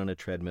and I get on a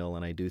treadmill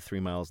and I do 3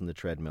 miles on the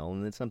treadmill.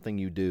 And it's something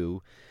you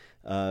do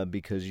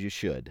because you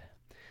should.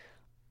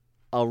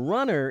 A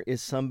runner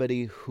is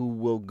somebody who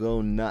will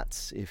go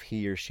nuts if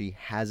he or she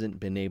hasn't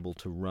been able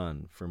to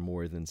run for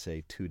more than,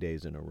 say, 2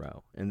 days in a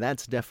row. And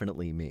that's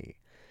definitely me.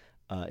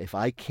 If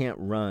I can't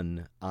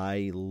run,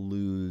 I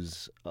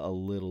lose a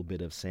little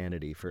bit of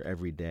sanity for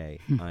every day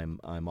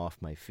I'm off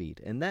my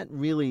feet. And that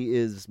really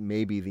is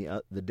maybe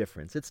the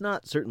difference. It's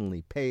not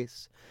certainly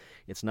pace.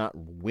 It's not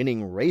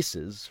winning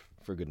races,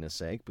 for goodness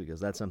sake,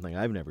 because that's something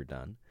I've never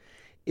done.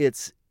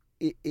 It's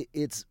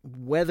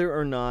whether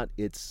or not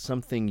it's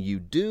something you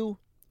do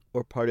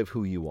or part of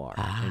who you are.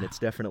 And it's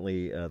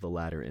definitely the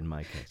latter in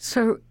my case.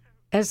 So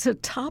as a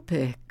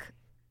topic,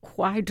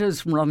 why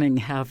does running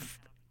have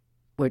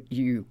what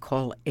you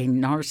call a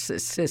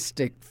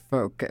narcissistic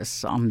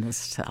focus on the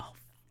self?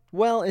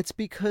 Well, it's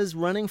because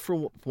running,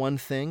 for one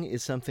thing,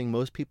 is something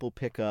most people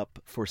pick up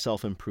for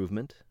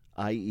self-improvement,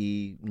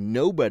 i.e.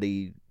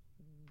 nobody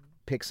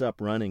picks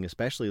up running,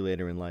 especially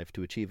later in life,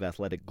 to achieve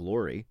athletic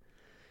glory.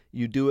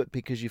 You do it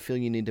because you feel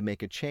you need to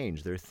make a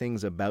change. There are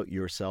things about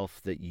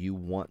yourself that you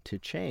want to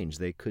change.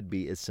 They could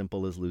be as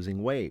simple as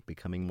losing weight,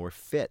 becoming more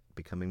fit,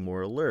 becoming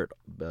more alert,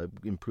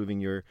 improving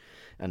your,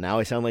 and now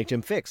I sound like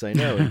Jim Fixx, I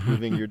know,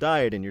 improving your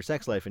diet and your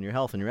sex life and your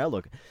health and your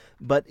outlook.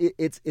 But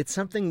it's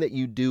something that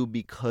you do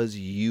because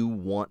you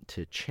want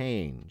to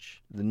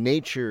change. The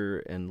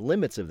nature and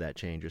limits of that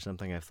change are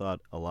something I've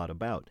thought a lot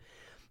about.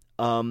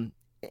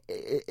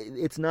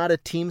 It's not a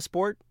team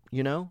sport.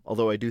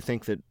 although I do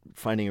think that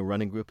finding a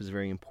running group is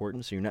very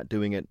important. So you're not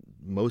doing it.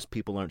 Most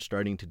people aren't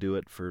starting to do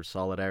it for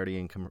solidarity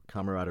and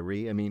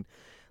camaraderie. I mean,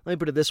 let me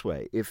put it this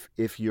way.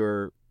 If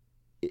you're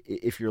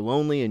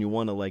lonely and you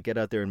want to get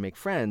out there and make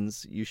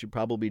friends, you should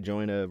probably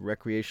join a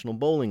recreational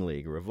bowling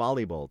league or a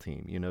volleyball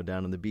team,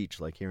 down on the beach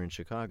like here in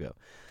Chicago.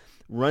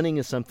 Running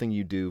is something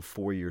you do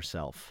for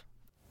yourself.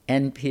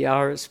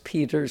 NPR's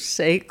Peter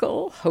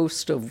Sagal,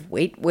 host of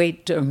Wait,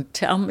 Wait, Don't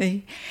Tell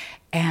Me,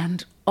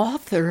 and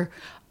author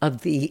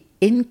of The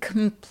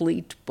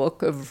Incomplete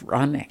Book of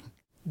Running.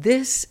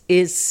 This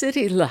is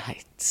City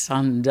Lights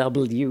on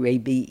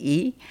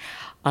WABE.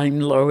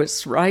 I'm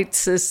Lois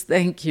Reitzes.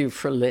 Thank you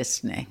for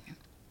listening.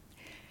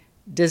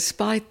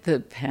 Despite the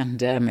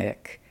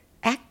pandemic,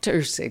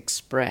 Actors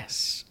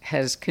Express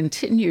has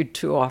continued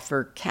to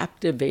offer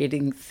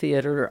captivating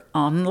theater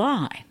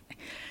online.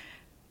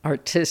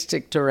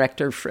 Artistic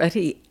director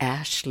Freddie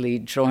Ashley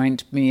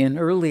joined me in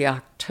early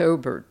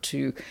October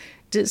to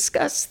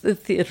discuss the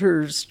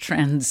theater's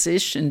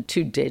transition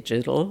to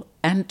digital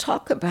and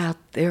talk about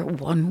their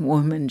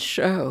one-woman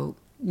show,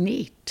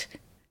 Neat.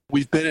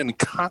 We've been in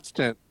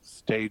constant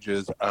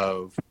stages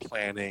of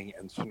planning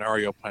and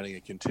scenario planning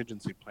and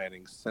contingency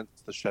planning since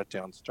the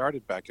shutdown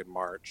started back in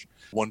March,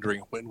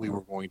 wondering when we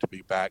were going to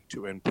be back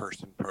to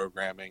in-person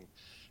programming.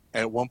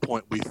 At one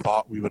point, we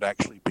thought we would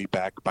actually be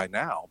back by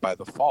now, by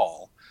the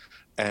fall.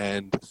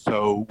 And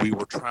so we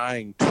were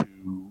trying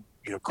to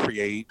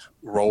create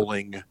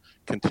rolling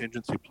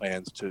contingency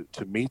plans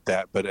to meet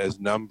that. But as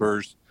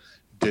numbers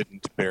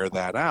didn't bear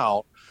that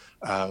out,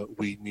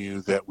 we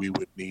knew that we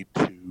would need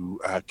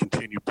to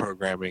continue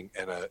programming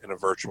in a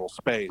virtual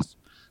space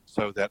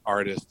so that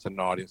artists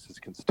and audiences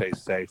can stay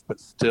safe but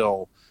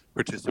still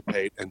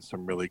participate in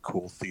some really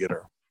cool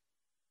theater.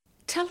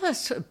 Tell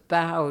us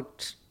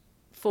about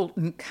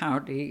Fulton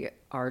County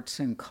Arts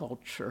and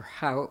Culture,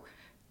 how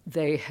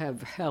they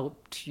have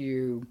helped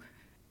you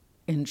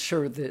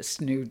ensure this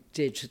new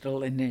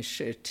digital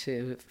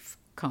initiative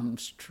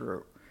comes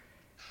true.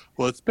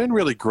 Well, it's been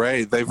really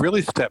great. They've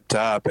really stepped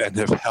up and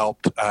have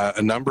helped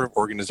a number of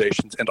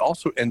organizations and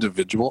also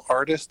individual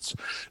artists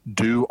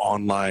do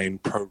online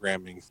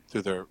programming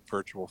through their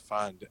virtual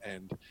fund.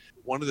 And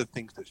one of the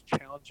things that's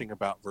challenging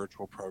about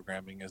virtual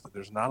programming is that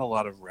there's not a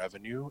lot of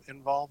revenue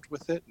involved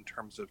with it in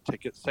terms of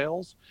ticket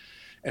sales.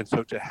 And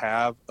so to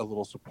have a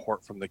little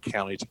support from the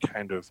county to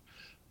kind of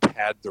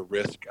pad the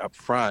risk up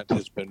front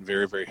has been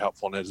very, very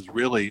helpful and has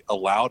really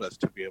allowed us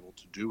to be able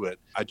to do it.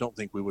 I don't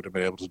think we would have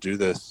been able to do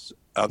this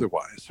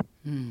otherwise.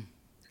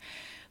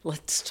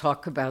 Let's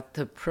talk about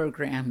the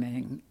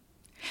programming.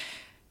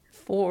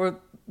 For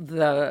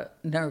the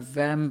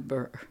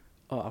November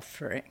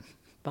offering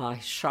by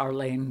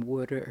Charlene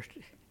Woodard,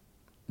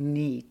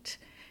 Neat,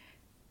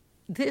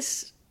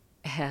 this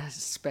has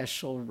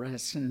special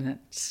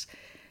resonance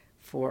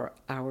for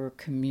our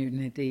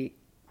community.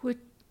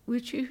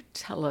 Would you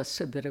tell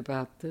us a bit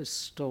about this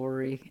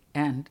story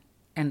and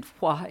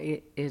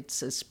why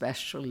it's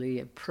especially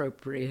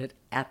appropriate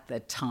at the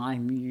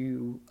time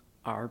you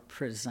are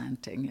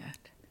presenting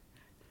it?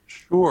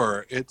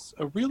 Sure. It's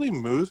a really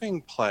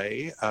moving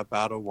play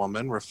about a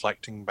woman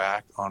reflecting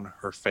back on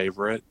her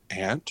favorite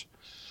aunt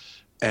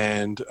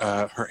and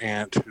her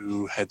aunt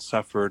who had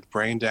suffered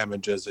brain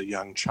damage as a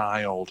young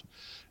child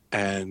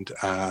and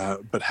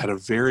but had a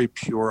very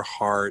pure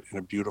heart and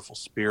a beautiful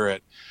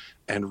spirit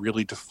and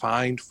really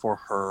defined for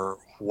her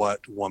what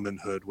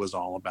womanhood was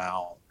all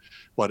about,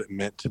 what it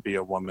meant to be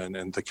a woman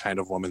and the kind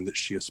of woman that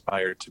she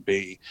aspired to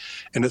be.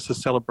 And it's a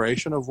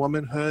celebration of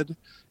womanhood.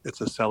 It's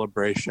a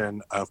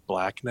celebration of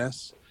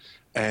Blackness.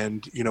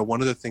 And,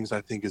 one of the things I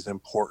think is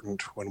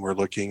important when we're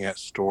looking at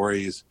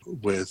stories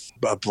with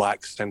a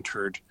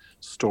Black-centered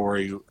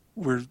story,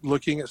 we're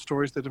looking at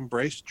stories that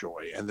embrace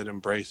joy and that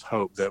embrace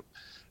hope. That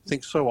I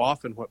think so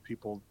often what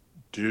people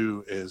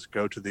do is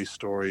go to these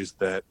stories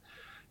that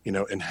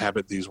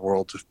inhabit these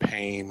worlds of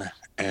pain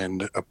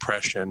and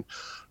oppression.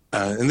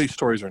 And these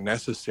stories are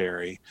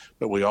necessary,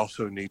 but we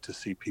also need to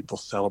see people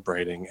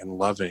celebrating and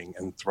loving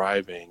and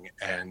thriving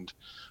and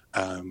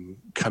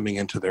coming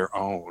into their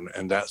own.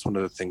 And that's one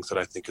of the things that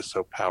I think is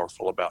so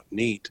powerful about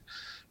Neat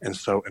and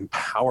so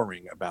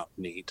empowering about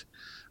Neat,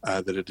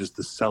 that it is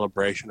the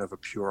celebration of a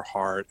pure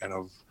heart and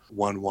of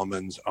one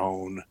woman's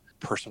own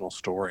personal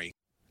story.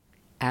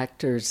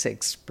 Actors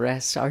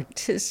Express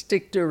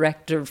artistic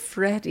director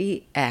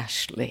Freddie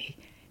Ashley.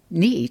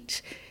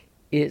 Neat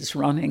is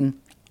running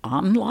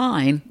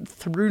online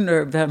through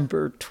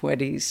November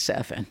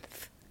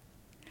 27th.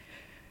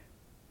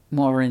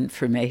 More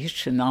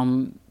information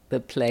on the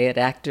play at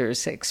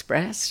Actors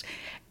Express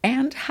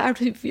and how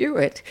to view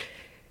it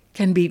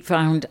can be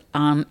found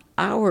on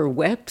our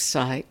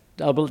website,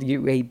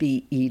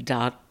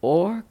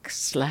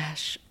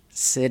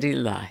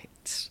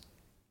 wabe.org/citylights.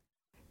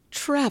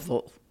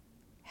 Travel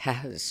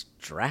has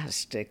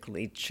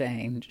drastically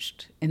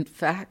changed. In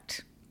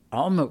fact,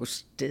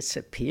 almost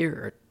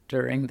disappeared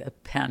during the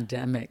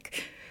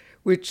pandemic,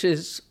 which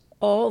is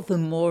all the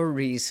more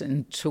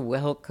reason to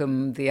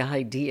welcome the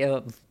idea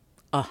of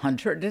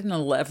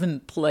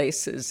 111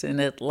 places in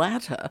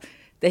Atlanta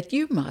that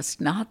you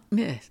must not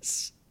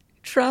miss.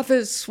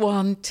 Travis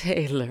Swan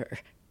Taylor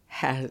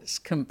has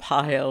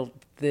compiled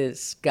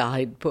this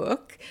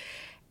guidebook,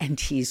 and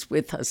he's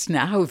with us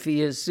now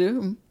via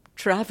Zoom.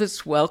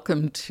 Travis,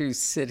 welcome to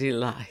City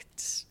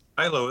Lights.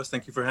 Hi, Lois.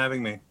 Thank you for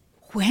having me.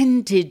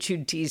 When did you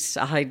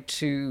decide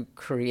to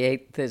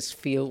create this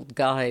field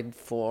guide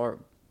for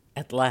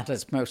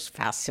Atlanta's most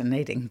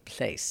fascinating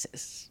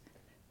places?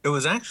 It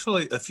was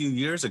actually a few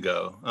years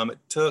ago. It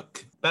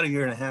took about a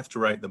year and a half to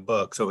write the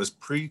book, so it was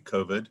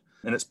pre-COVID,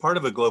 and it's part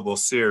of a global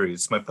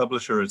series. My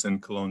publisher is in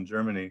Cologne,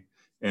 Germany,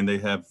 and they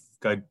have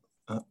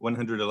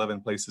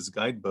 111 places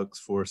guidebooks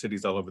for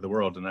cities all over the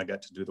world, and I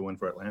got to do the one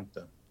for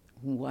Atlanta.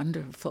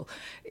 Wonderful.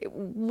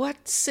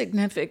 What's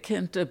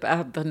significant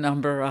about the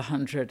number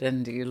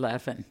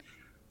 111?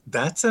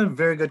 That's a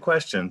very good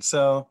question.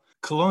 So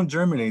Cologne,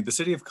 Germany, the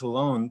city of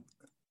Cologne,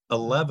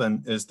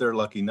 11 is their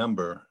lucky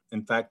number.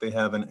 In fact, they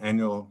have an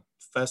annual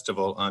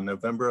festival on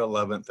November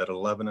 11th at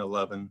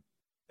 11:11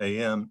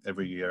 a.m.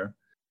 every year.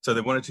 So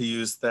they wanted to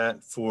use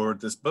that for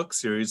this book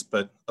series,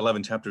 but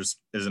 11 chapters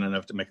isn't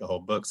enough to make a whole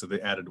book. So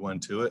they added one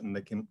to it, and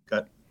they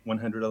got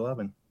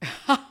 111.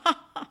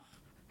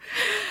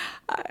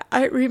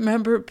 I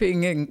remember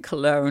being in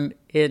Cologne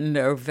in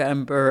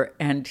November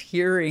and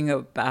hearing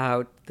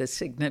about the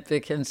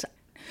significance.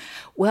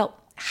 Well,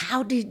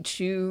 how did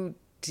you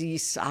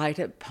decide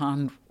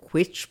upon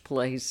which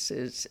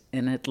places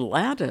in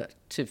Atlanta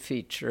to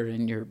feature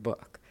in your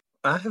book?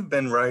 I have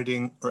been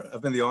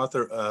I've been the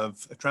author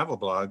of a travel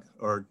blog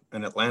or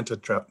an Atlanta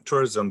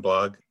tourism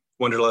blog,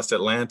 Wanderlust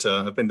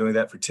Atlanta. I've been doing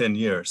that for 10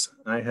 years.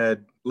 I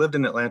had lived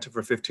in Atlanta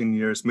for 15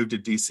 years, moved to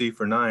DC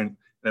for 9, and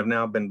I've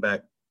now been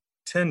back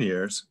 10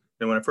 years.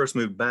 And when I first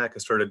moved back, I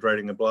started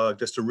writing a blog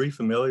just to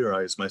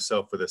refamiliarize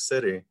myself with the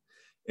city.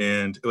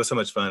 And it was so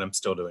much fun. I'm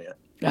still doing it.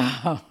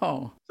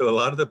 Oh. So a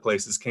lot of the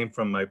places came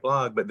from my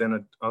blog, but then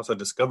I also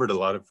discovered a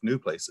lot of new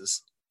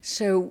places.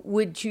 So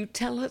would you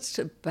tell us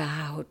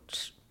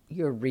about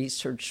your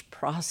research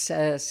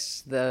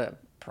process, the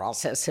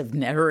process of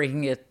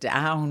narrowing it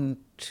down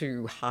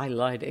to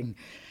highlighting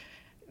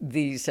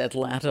these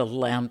Atlanta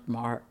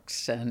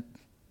landmarks and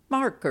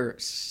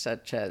markers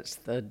such as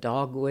the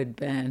Dogwood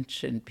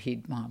Bench in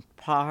Piedmont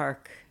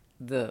Park,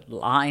 the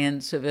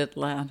Lions of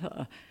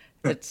Atlanta,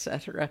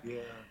 etc.?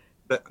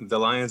 Yeah, the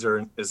Lions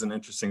is an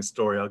interesting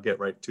story. I'll get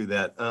right to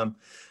that.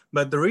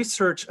 But the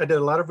research, I did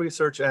a lot of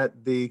research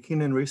at the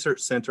Keenan Research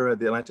Center at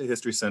the Atlanta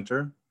History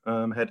Center.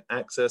 Had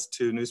access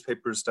to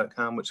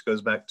newspapers.com, which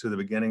goes back to the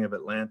beginning of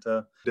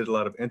Atlanta. Did a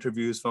lot of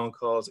interviews, phone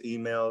calls,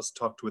 emails,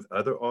 talked with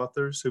other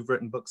authors who've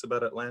written books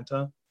about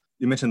Atlanta.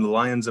 You mentioned the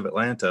Lions of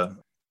Atlanta.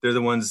 They're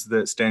the ones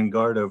that stand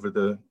guard over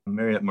the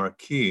Marriott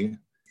Marquis.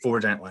 4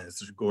 giant lions,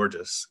 they're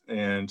gorgeous.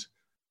 And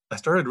I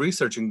started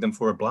researching them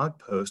for a blog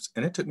post,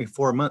 and it took me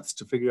 4 months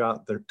to figure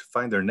out to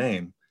find their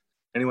name.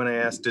 Anyone I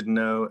asked didn't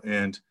know,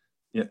 and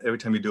every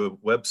time you do a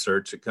web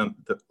search,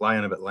 the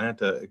Lion of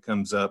Atlanta, it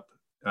comes up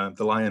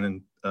the lion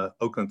in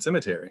Oakland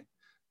Cemetery.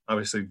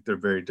 Obviously, they're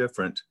very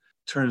different.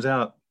 Turns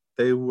out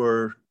they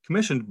were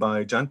commissioned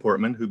by John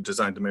Portman, who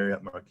designed the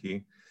Marriott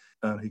Marquis.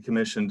 He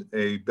commissioned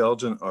a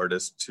Belgian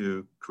artist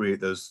to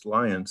create those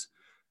lions.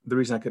 The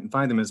reason I couldn't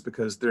find them is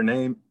because their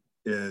name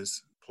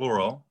is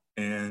plural,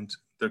 and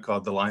they're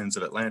called the Lions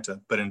of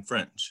Atlanta, but in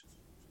French.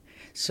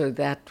 So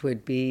that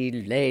would be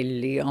Les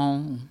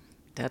Lions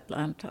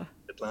d'Atlanta?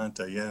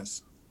 Atlanta,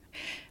 yes.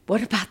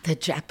 What about the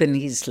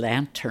Japanese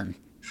lantern?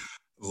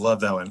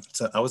 Love that one.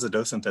 So I was a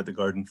docent at the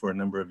garden for a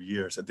number of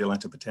years at the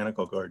Atlanta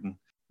Botanical Garden.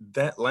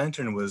 That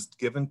lantern was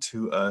given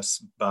to us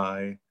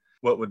by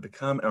what would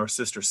become our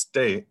sister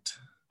state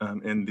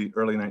in the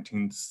early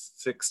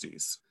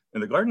 1960s.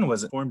 And the garden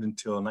wasn't formed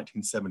until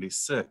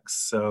 1976.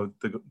 So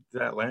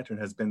that lantern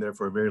has been there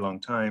for a very long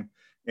time.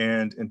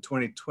 And in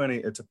 2020,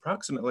 it's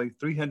approximately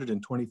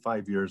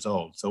 325 years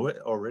old. So it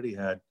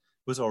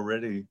was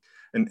already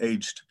an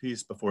aged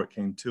piece before it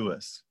came to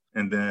us.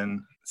 And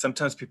then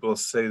sometimes people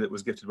say that it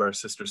was gifted by our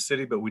sister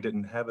city, but we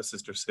didn't have a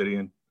sister city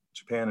in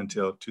Japan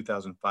until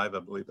 2005, I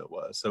believe it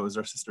was. So it was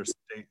our sister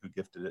state who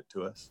gifted it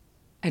to us.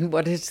 And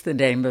what is the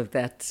name of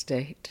that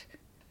state?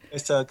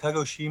 It's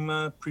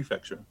Kagoshima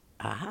Prefecture.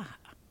 Ah.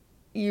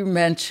 You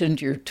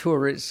mentioned your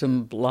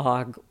tourism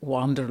blog,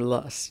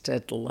 Wanderlust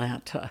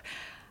Atlanta.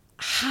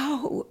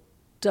 How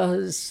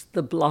does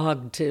the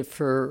blog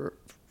differ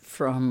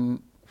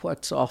from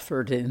what's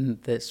offered in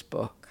this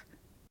book?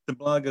 The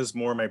blog is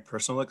more my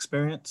personal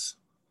experience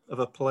of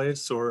a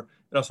place, or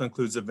it also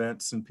includes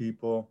events and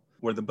people,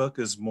 where the book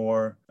is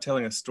more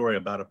telling a story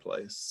about a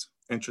place.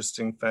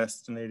 Interesting,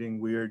 fascinating,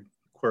 weird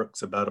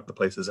quirks about the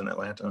places in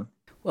Atlanta.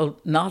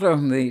 Well, not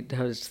only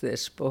does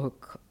this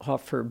book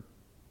offer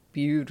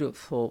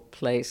beautiful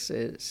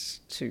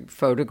places to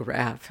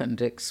photograph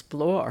and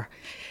explore,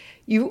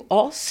 you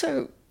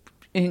also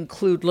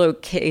include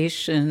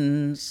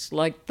locations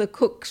like the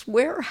Cook's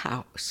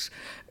Warehouse.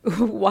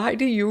 Why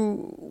do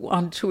you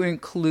want to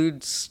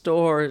include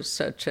stores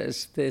such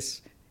as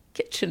this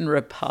kitchen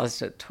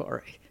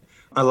repository?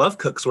 I love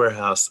Cook's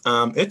Warehouse.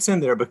 It's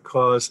in there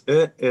because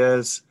it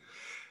is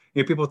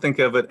People think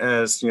of it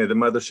as, the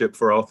mothership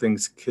for all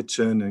things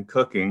kitchen and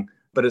cooking,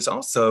 but it's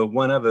also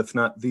one of, if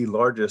not the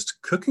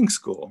largest cooking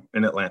school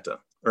in Atlanta,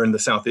 or in the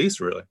Southeast,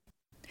 really.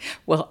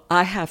 Well,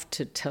 I have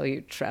to tell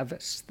you,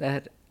 Travis,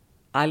 that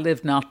I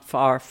live not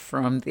far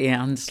from the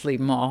Ansley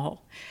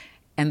Mall,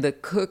 and the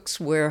Cook's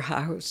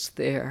Warehouse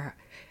there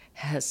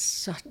has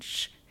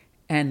such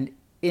an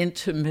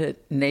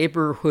intimate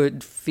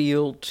neighborhood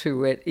feel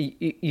to it.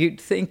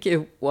 You'd think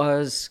it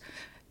was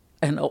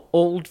an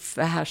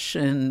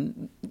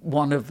old-fashioned,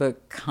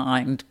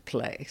 one-of-a-kind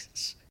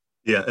place.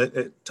 Yeah,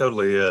 it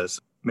totally is.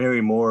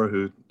 Mary Moore,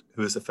 who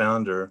is the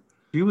founder,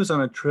 she was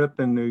on a trip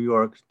in New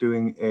York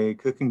doing a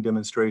cooking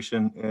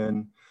demonstration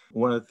in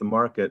one of the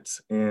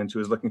markets, and she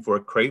was looking for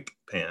a crepe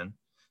pan.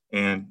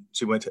 And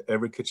she went to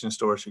every kitchen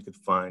store she could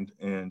find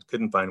and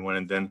couldn't find one.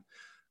 And then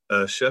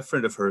a chef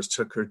friend of hers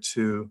took her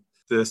to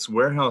this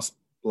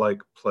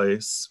warehouse-like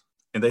place,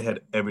 and they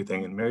had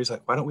everything. And Mary's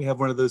like, why don't we have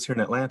one of those here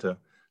in Atlanta?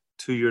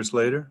 2 years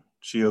later,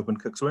 she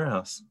opened Cook's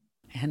Warehouse.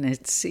 And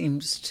it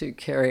seems to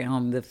carry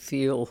on the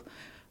feel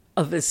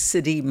of a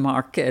city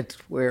market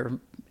where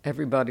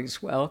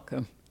everybody's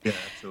welcome. Yeah,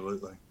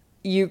 absolutely.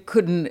 You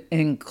couldn't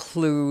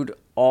include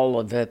all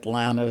of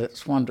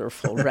Atlanta's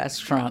wonderful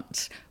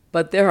restaurants,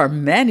 but there are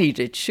many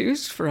to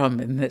choose from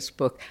in this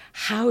book.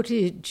 How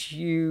did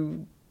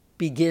you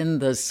begin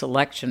the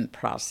selection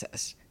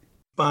process?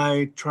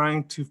 By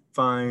trying to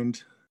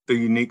find the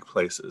unique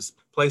places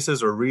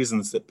or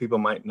reasons that people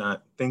might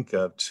not think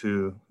of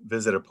to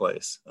visit a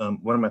place.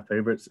 One of my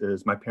favorites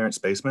is my parents'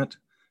 basement,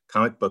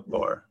 comic book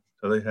bar.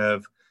 So they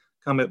have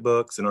comic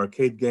books and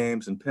arcade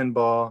games and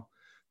pinball.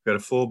 We've got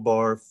a full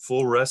bar,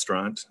 full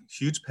restaurant,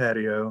 huge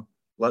patio,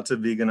 lots of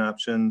vegan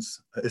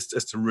options. It's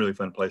just a really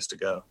fun place to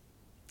go.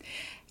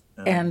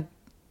 And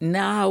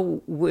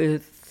now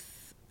with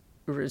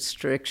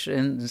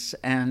restrictions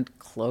and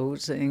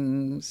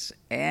closings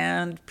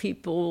and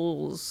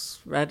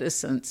people's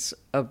reticence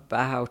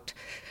about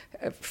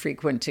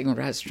frequenting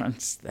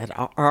restaurants that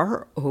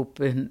are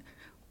open,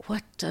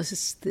 what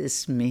does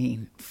this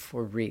mean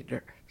for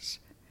readers?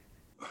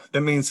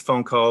 It means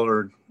phone call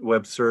or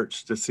web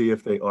search to see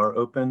if they are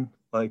open.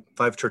 Like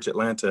Five Church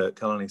Atlanta at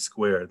Colony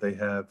Square,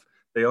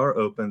 they are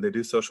open. They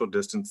do social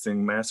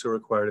distancing. Masks are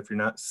required if you're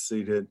not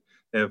seated.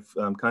 They have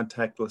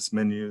contactless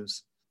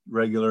menus,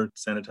 regular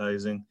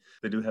sanitizing.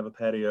 They do have a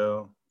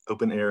patio,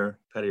 open air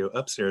patio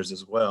upstairs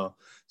as well.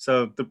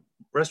 So the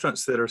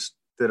restaurants that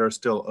are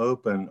still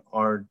open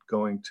are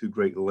going to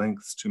great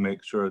lengths to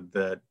make sure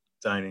that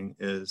dining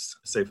is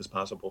as safe as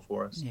possible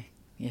for us. Yeah.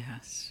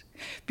 Yes.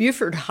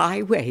 Buford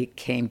Highway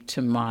came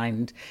to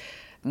mind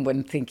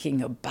when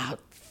thinking about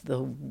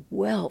the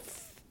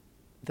wealth,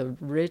 the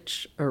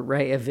rich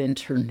array of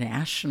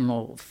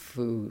international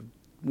food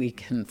we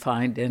can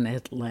find in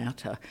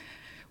Atlanta.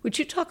 Would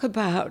you talk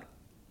about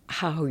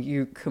how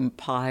you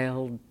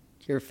compiled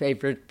your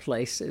favorite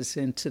places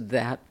into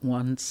that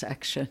one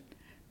section?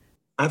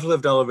 I've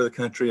lived all over the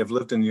country. I've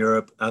lived in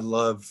Europe. I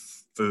love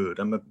food.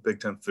 I'm a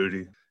big-time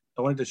foodie.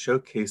 I wanted to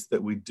showcase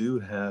that we do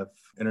have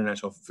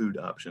international food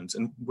options,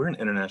 and we're an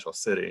international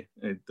city.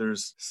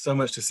 There's so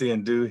much to see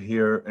and do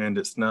here, and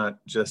it's not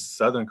just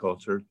Southern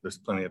culture. There's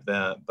plenty of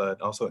that, but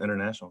also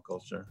international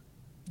culture.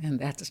 And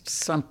that's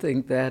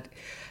something that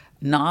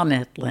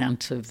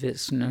non-Atlanta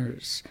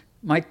visitors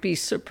might be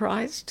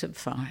surprised to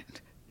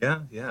find.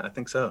 Yeah, I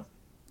think so.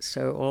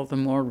 So all the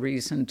more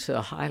reason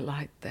to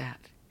highlight that.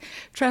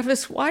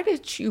 Travis, why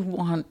did you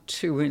want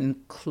to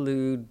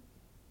include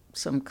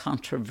some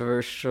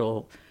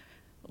controversial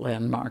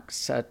landmarks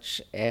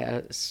such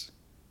as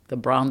the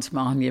bronze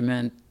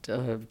monument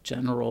of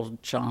General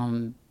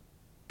John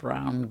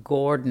Brown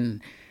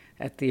Gordon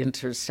at the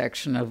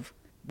intersection of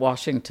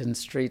Washington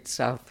Street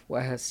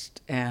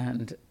Southwest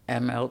and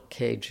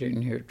MLK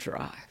Jr.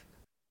 Drive?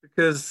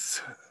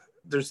 Because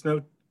there's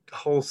no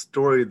whole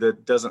story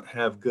that doesn't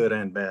have good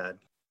and bad.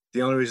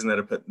 The only reason that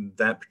I put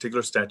that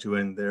particular statue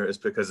in there is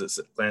because it's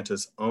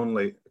Atlanta's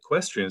only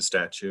equestrian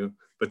statue.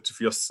 But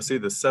if you'll see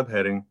the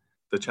subheading,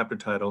 the chapter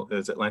title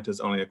is Atlanta's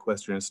only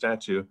equestrian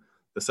statue,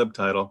 the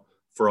subtitle,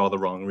 For All the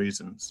Wrong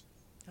Reasons.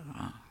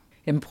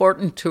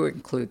 Important to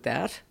include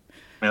that.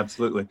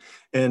 Absolutely.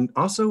 And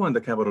also on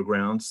the Capitol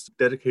grounds,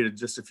 dedicated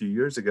just a few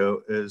years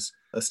ago, is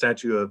a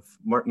statue of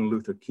Martin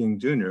Luther King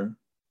Jr.,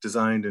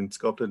 designed and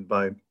sculpted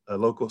by a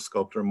local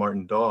sculptor,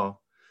 Martin Daw.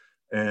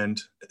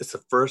 And it's the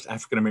first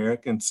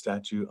African-American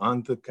statue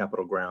on the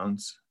Capitol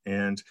grounds.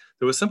 And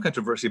there was some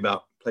controversy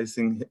about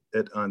placing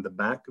it on the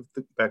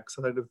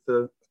backside of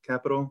the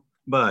Capitol,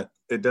 but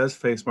it does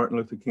face Martin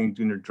Luther King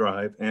Jr.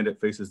 Drive, and it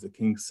faces the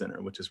King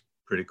Center, which is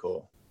pretty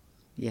cool.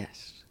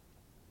 Yes.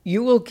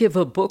 You will give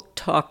a book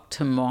talk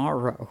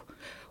tomorrow.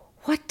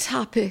 What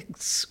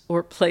topics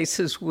or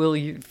places will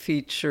you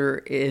feature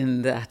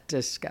in that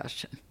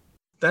discussion?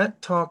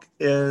 That talk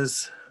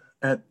is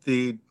at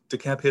the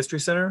DeKalb History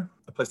Center,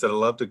 a place that I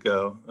love to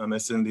go.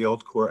 It's in the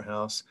old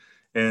courthouse,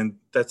 and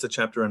that's a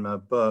chapter in my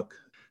book.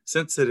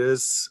 Since it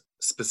is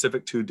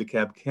specific to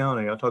DeKalb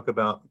County, I'll talk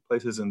about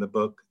places in the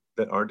book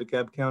that are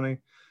DeKalb County,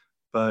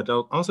 but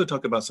I'll also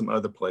talk about some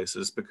other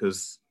places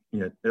because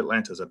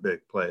Atlanta's a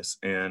big place.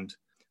 And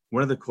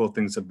one of the cool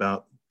things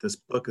about this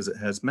book is it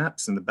has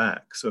maps in the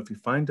back. So if you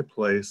find a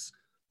place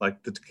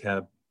like the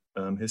DeKalb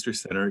History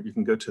Center, you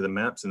can go to the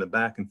maps in the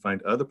back and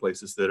find other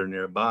places that are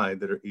nearby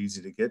that are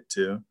easy to get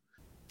to.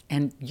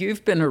 And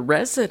you've been a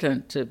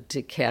resident of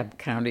DeKalb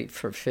County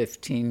for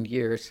 15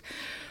 years.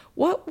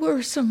 What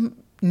were some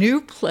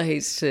new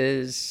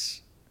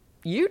places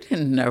you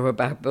didn't know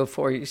about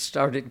before you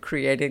started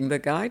creating the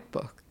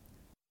guidebook?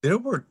 There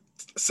were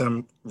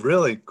some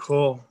really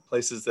cool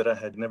places that I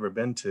had never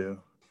been to.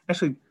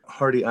 Actually,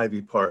 Hardy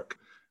Ivy Park.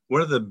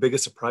 One of the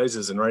biggest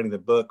surprises in writing the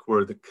book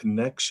were the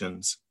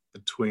connections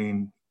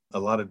between a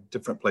lot of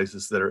different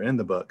places that are in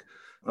the book.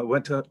 I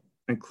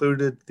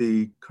included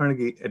the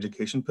Carnegie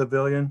Education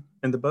Pavilion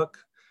in the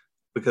book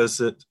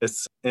because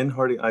it's in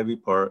Hardy Ivy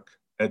Park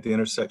at the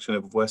intersection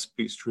of West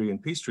Peachtree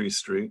and Peachtree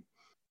Street.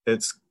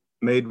 It's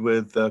made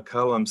with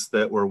columns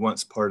that were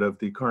once part of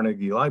the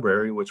Carnegie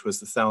Library, which was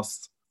the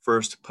South's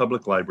first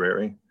public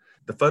library.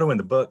 The photo in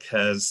the book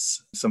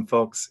has some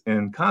folks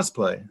in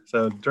cosplay.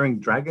 So during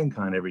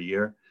DragonCon every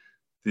year,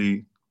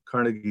 the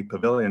Carnegie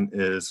Pavilion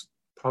is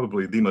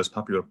probably the most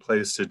popular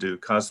place to do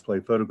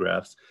cosplay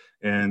photographs.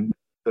 And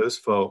those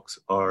folks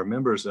are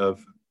members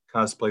of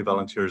Cosplay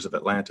Volunteers of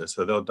Atlanta.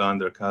 So they'll don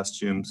their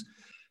costumes,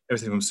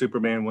 everything from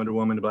Superman, Wonder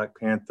Woman to Black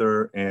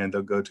Panther, and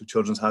they'll go to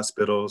children's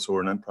hospitals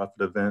or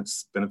nonprofit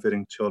events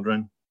benefiting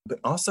children. But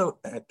also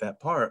at that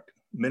park,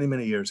 many,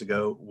 many years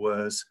ago,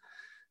 was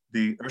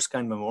the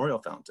Erskine Memorial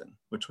Fountain,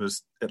 which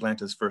was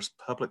Atlanta's first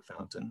public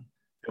fountain.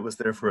 It was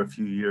there for a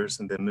few years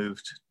and then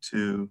moved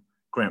to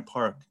Grant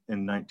Park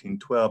in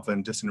 1912,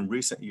 and just in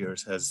recent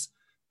years has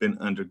been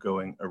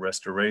undergoing a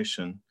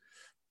restoration.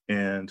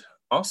 And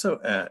also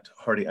at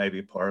Hardy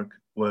Ivy Park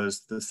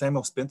was the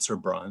Samuel Spencer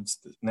bronze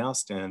that now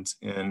stands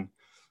in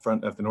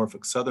front of the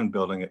Norfolk Southern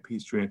building at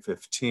Peachtree and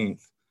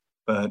 15th.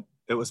 But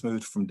it was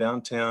moved from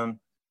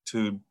downtown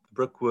to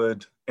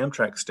Brookwood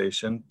Amtrak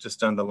station,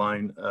 just on the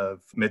line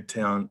of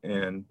Midtown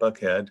and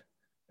Buckhead.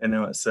 And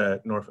now it's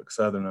at Norfolk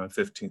Southern on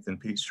 15th and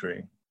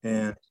Peachtree.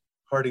 And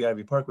Hardy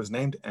Ivy Park was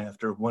named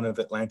after one of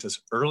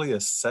Atlanta's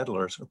earliest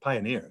settlers or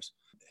pioneers.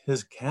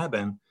 His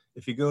cabin,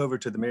 if you go over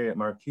to the Marriott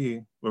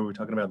Marquis, where we were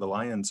talking about the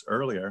Lions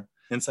earlier,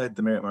 inside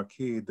the Marriott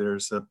Marquis,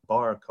 there's a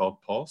bar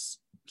called Pulse.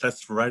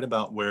 That's right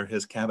about where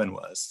his cabin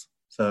was.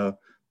 So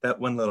that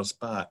one little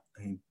spot,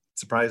 I mean,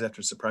 surprise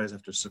after surprise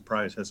after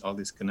surprise has all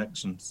these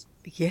connections.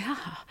 Yeah.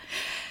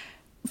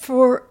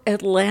 For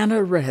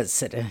Atlanta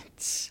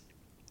residents,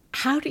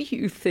 how do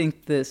you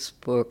think this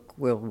book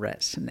will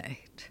resonate?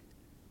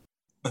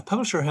 The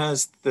publisher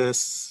has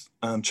this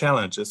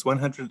challenge. It's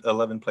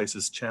 111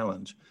 Places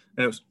Challenge.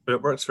 And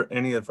it works for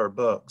any of our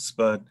books,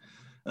 but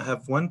I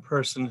have one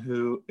person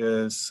who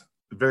is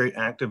very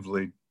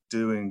actively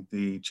doing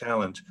the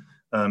challenge.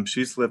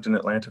 She's lived in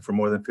Atlanta for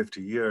more than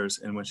 50 years.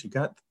 And when she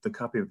got the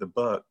copy of the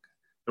book,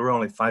 there were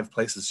only 5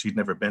 places she'd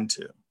never been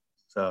to.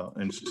 So,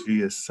 and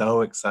she is so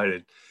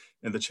excited.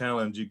 In the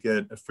challenge, you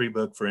get a free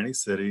book for any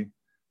city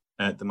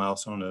at the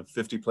milestone of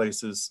 50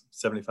 places,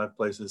 75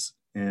 places,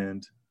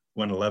 and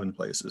 111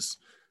 places.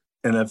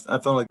 And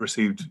I've only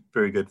received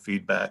very good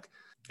feedback.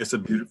 It's a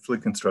beautifully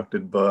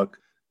constructed book.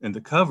 And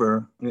the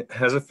cover, it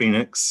has a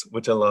phoenix,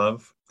 which I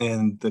love.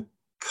 And the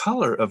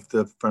color of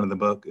the front of the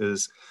book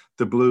is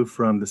the blue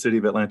from the City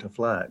of Atlanta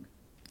flag.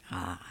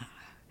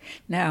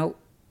 Now,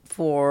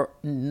 for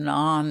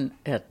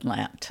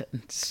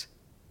non-Atlantans,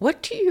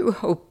 what do you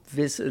hope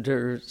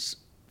visitors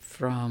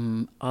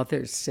from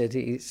other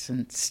cities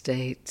and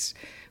states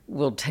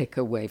will take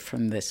away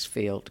from this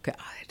field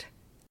guide?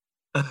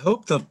 I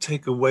hope they'll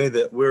take away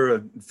that we're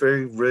a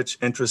very rich,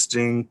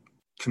 interesting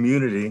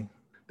community,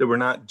 that we're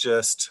not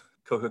just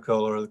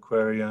Coca-Cola or the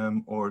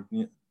Aquarium or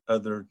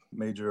other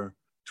major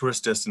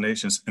tourist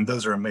destinations. And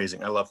those are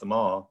amazing. I love them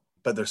all.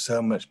 But there's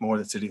so much more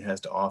the city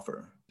has to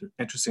offer. There are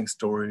interesting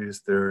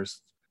stories.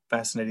 There's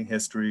fascinating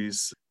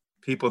histories,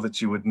 people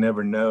that you would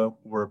never know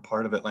were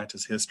part of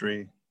Atlanta's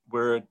history.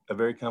 We're a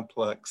very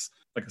complex,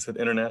 like I said,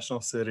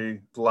 international city,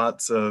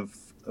 lots of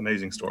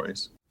amazing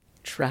stories.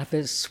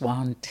 Travis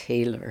Swan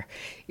Taylor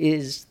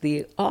is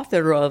the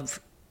author of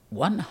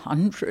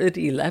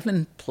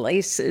 111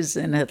 Places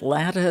in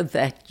Atlanta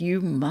That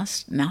You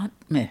Must Not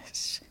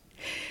Miss.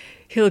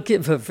 He'll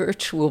give a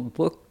virtual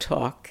book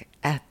talk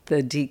at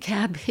the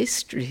DeKalb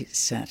History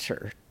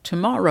Center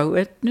tomorrow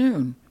at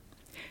noon.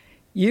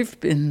 You've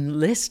been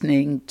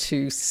listening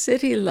to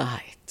City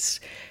Lights,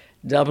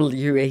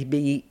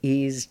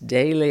 WABE's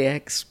daily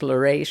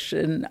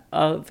exploration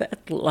of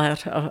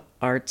Atlanta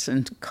arts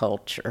and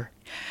culture.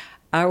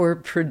 Our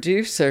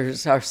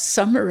producers are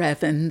Summer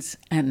Evans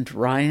and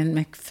Ryan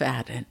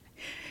McFadden.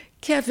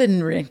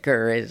 Kevin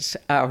Rinker is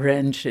our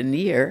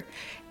engineer,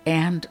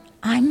 and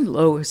I'm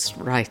Lois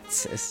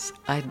Reitzes.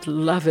 I'd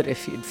love it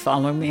if you'd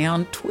follow me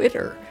on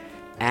Twitter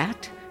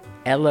at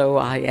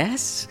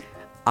LOISREITZES.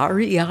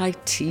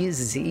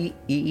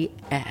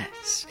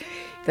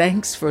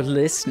 Thanks for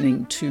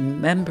listening to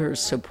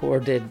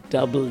member-supported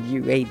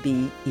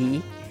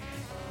WABE,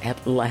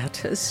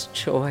 Atlanta's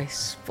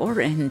Choice for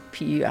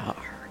NPR.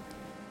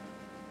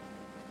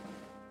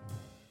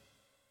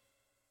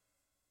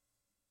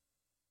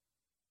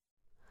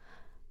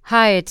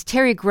 Hi, it's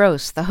Terry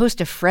Gross, the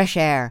host of Fresh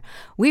Air.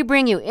 We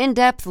bring you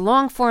in-depth,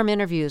 long-form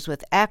interviews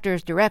with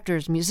actors,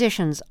 directors,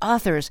 musicians,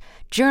 authors,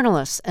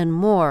 journalists, and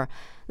more.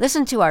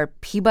 Listen to our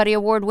Peabody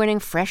Award-winning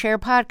Fresh Air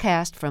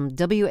podcast from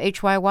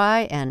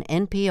WHYY and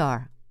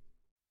NPR.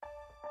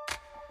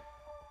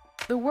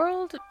 The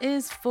world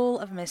is full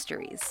of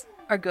mysteries.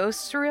 Are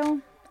ghosts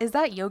real? Is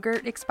that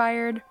yogurt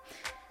expired?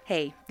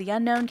 Hey, the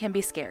unknown can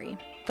be scary.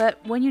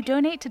 But when you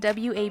donate to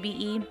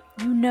WABE,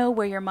 you know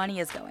where your money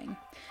is going.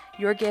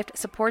 Your gift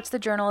supports the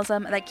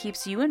journalism that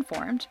keeps you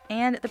informed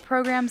and the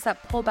programs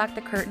that pull back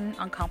the curtain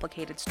on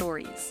complicated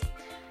stories.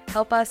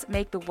 Help us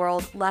make the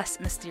world less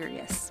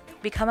mysterious.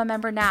 Become a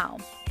member now.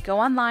 Go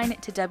online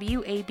to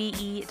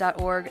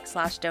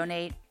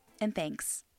wabe.org/donate, and thanks.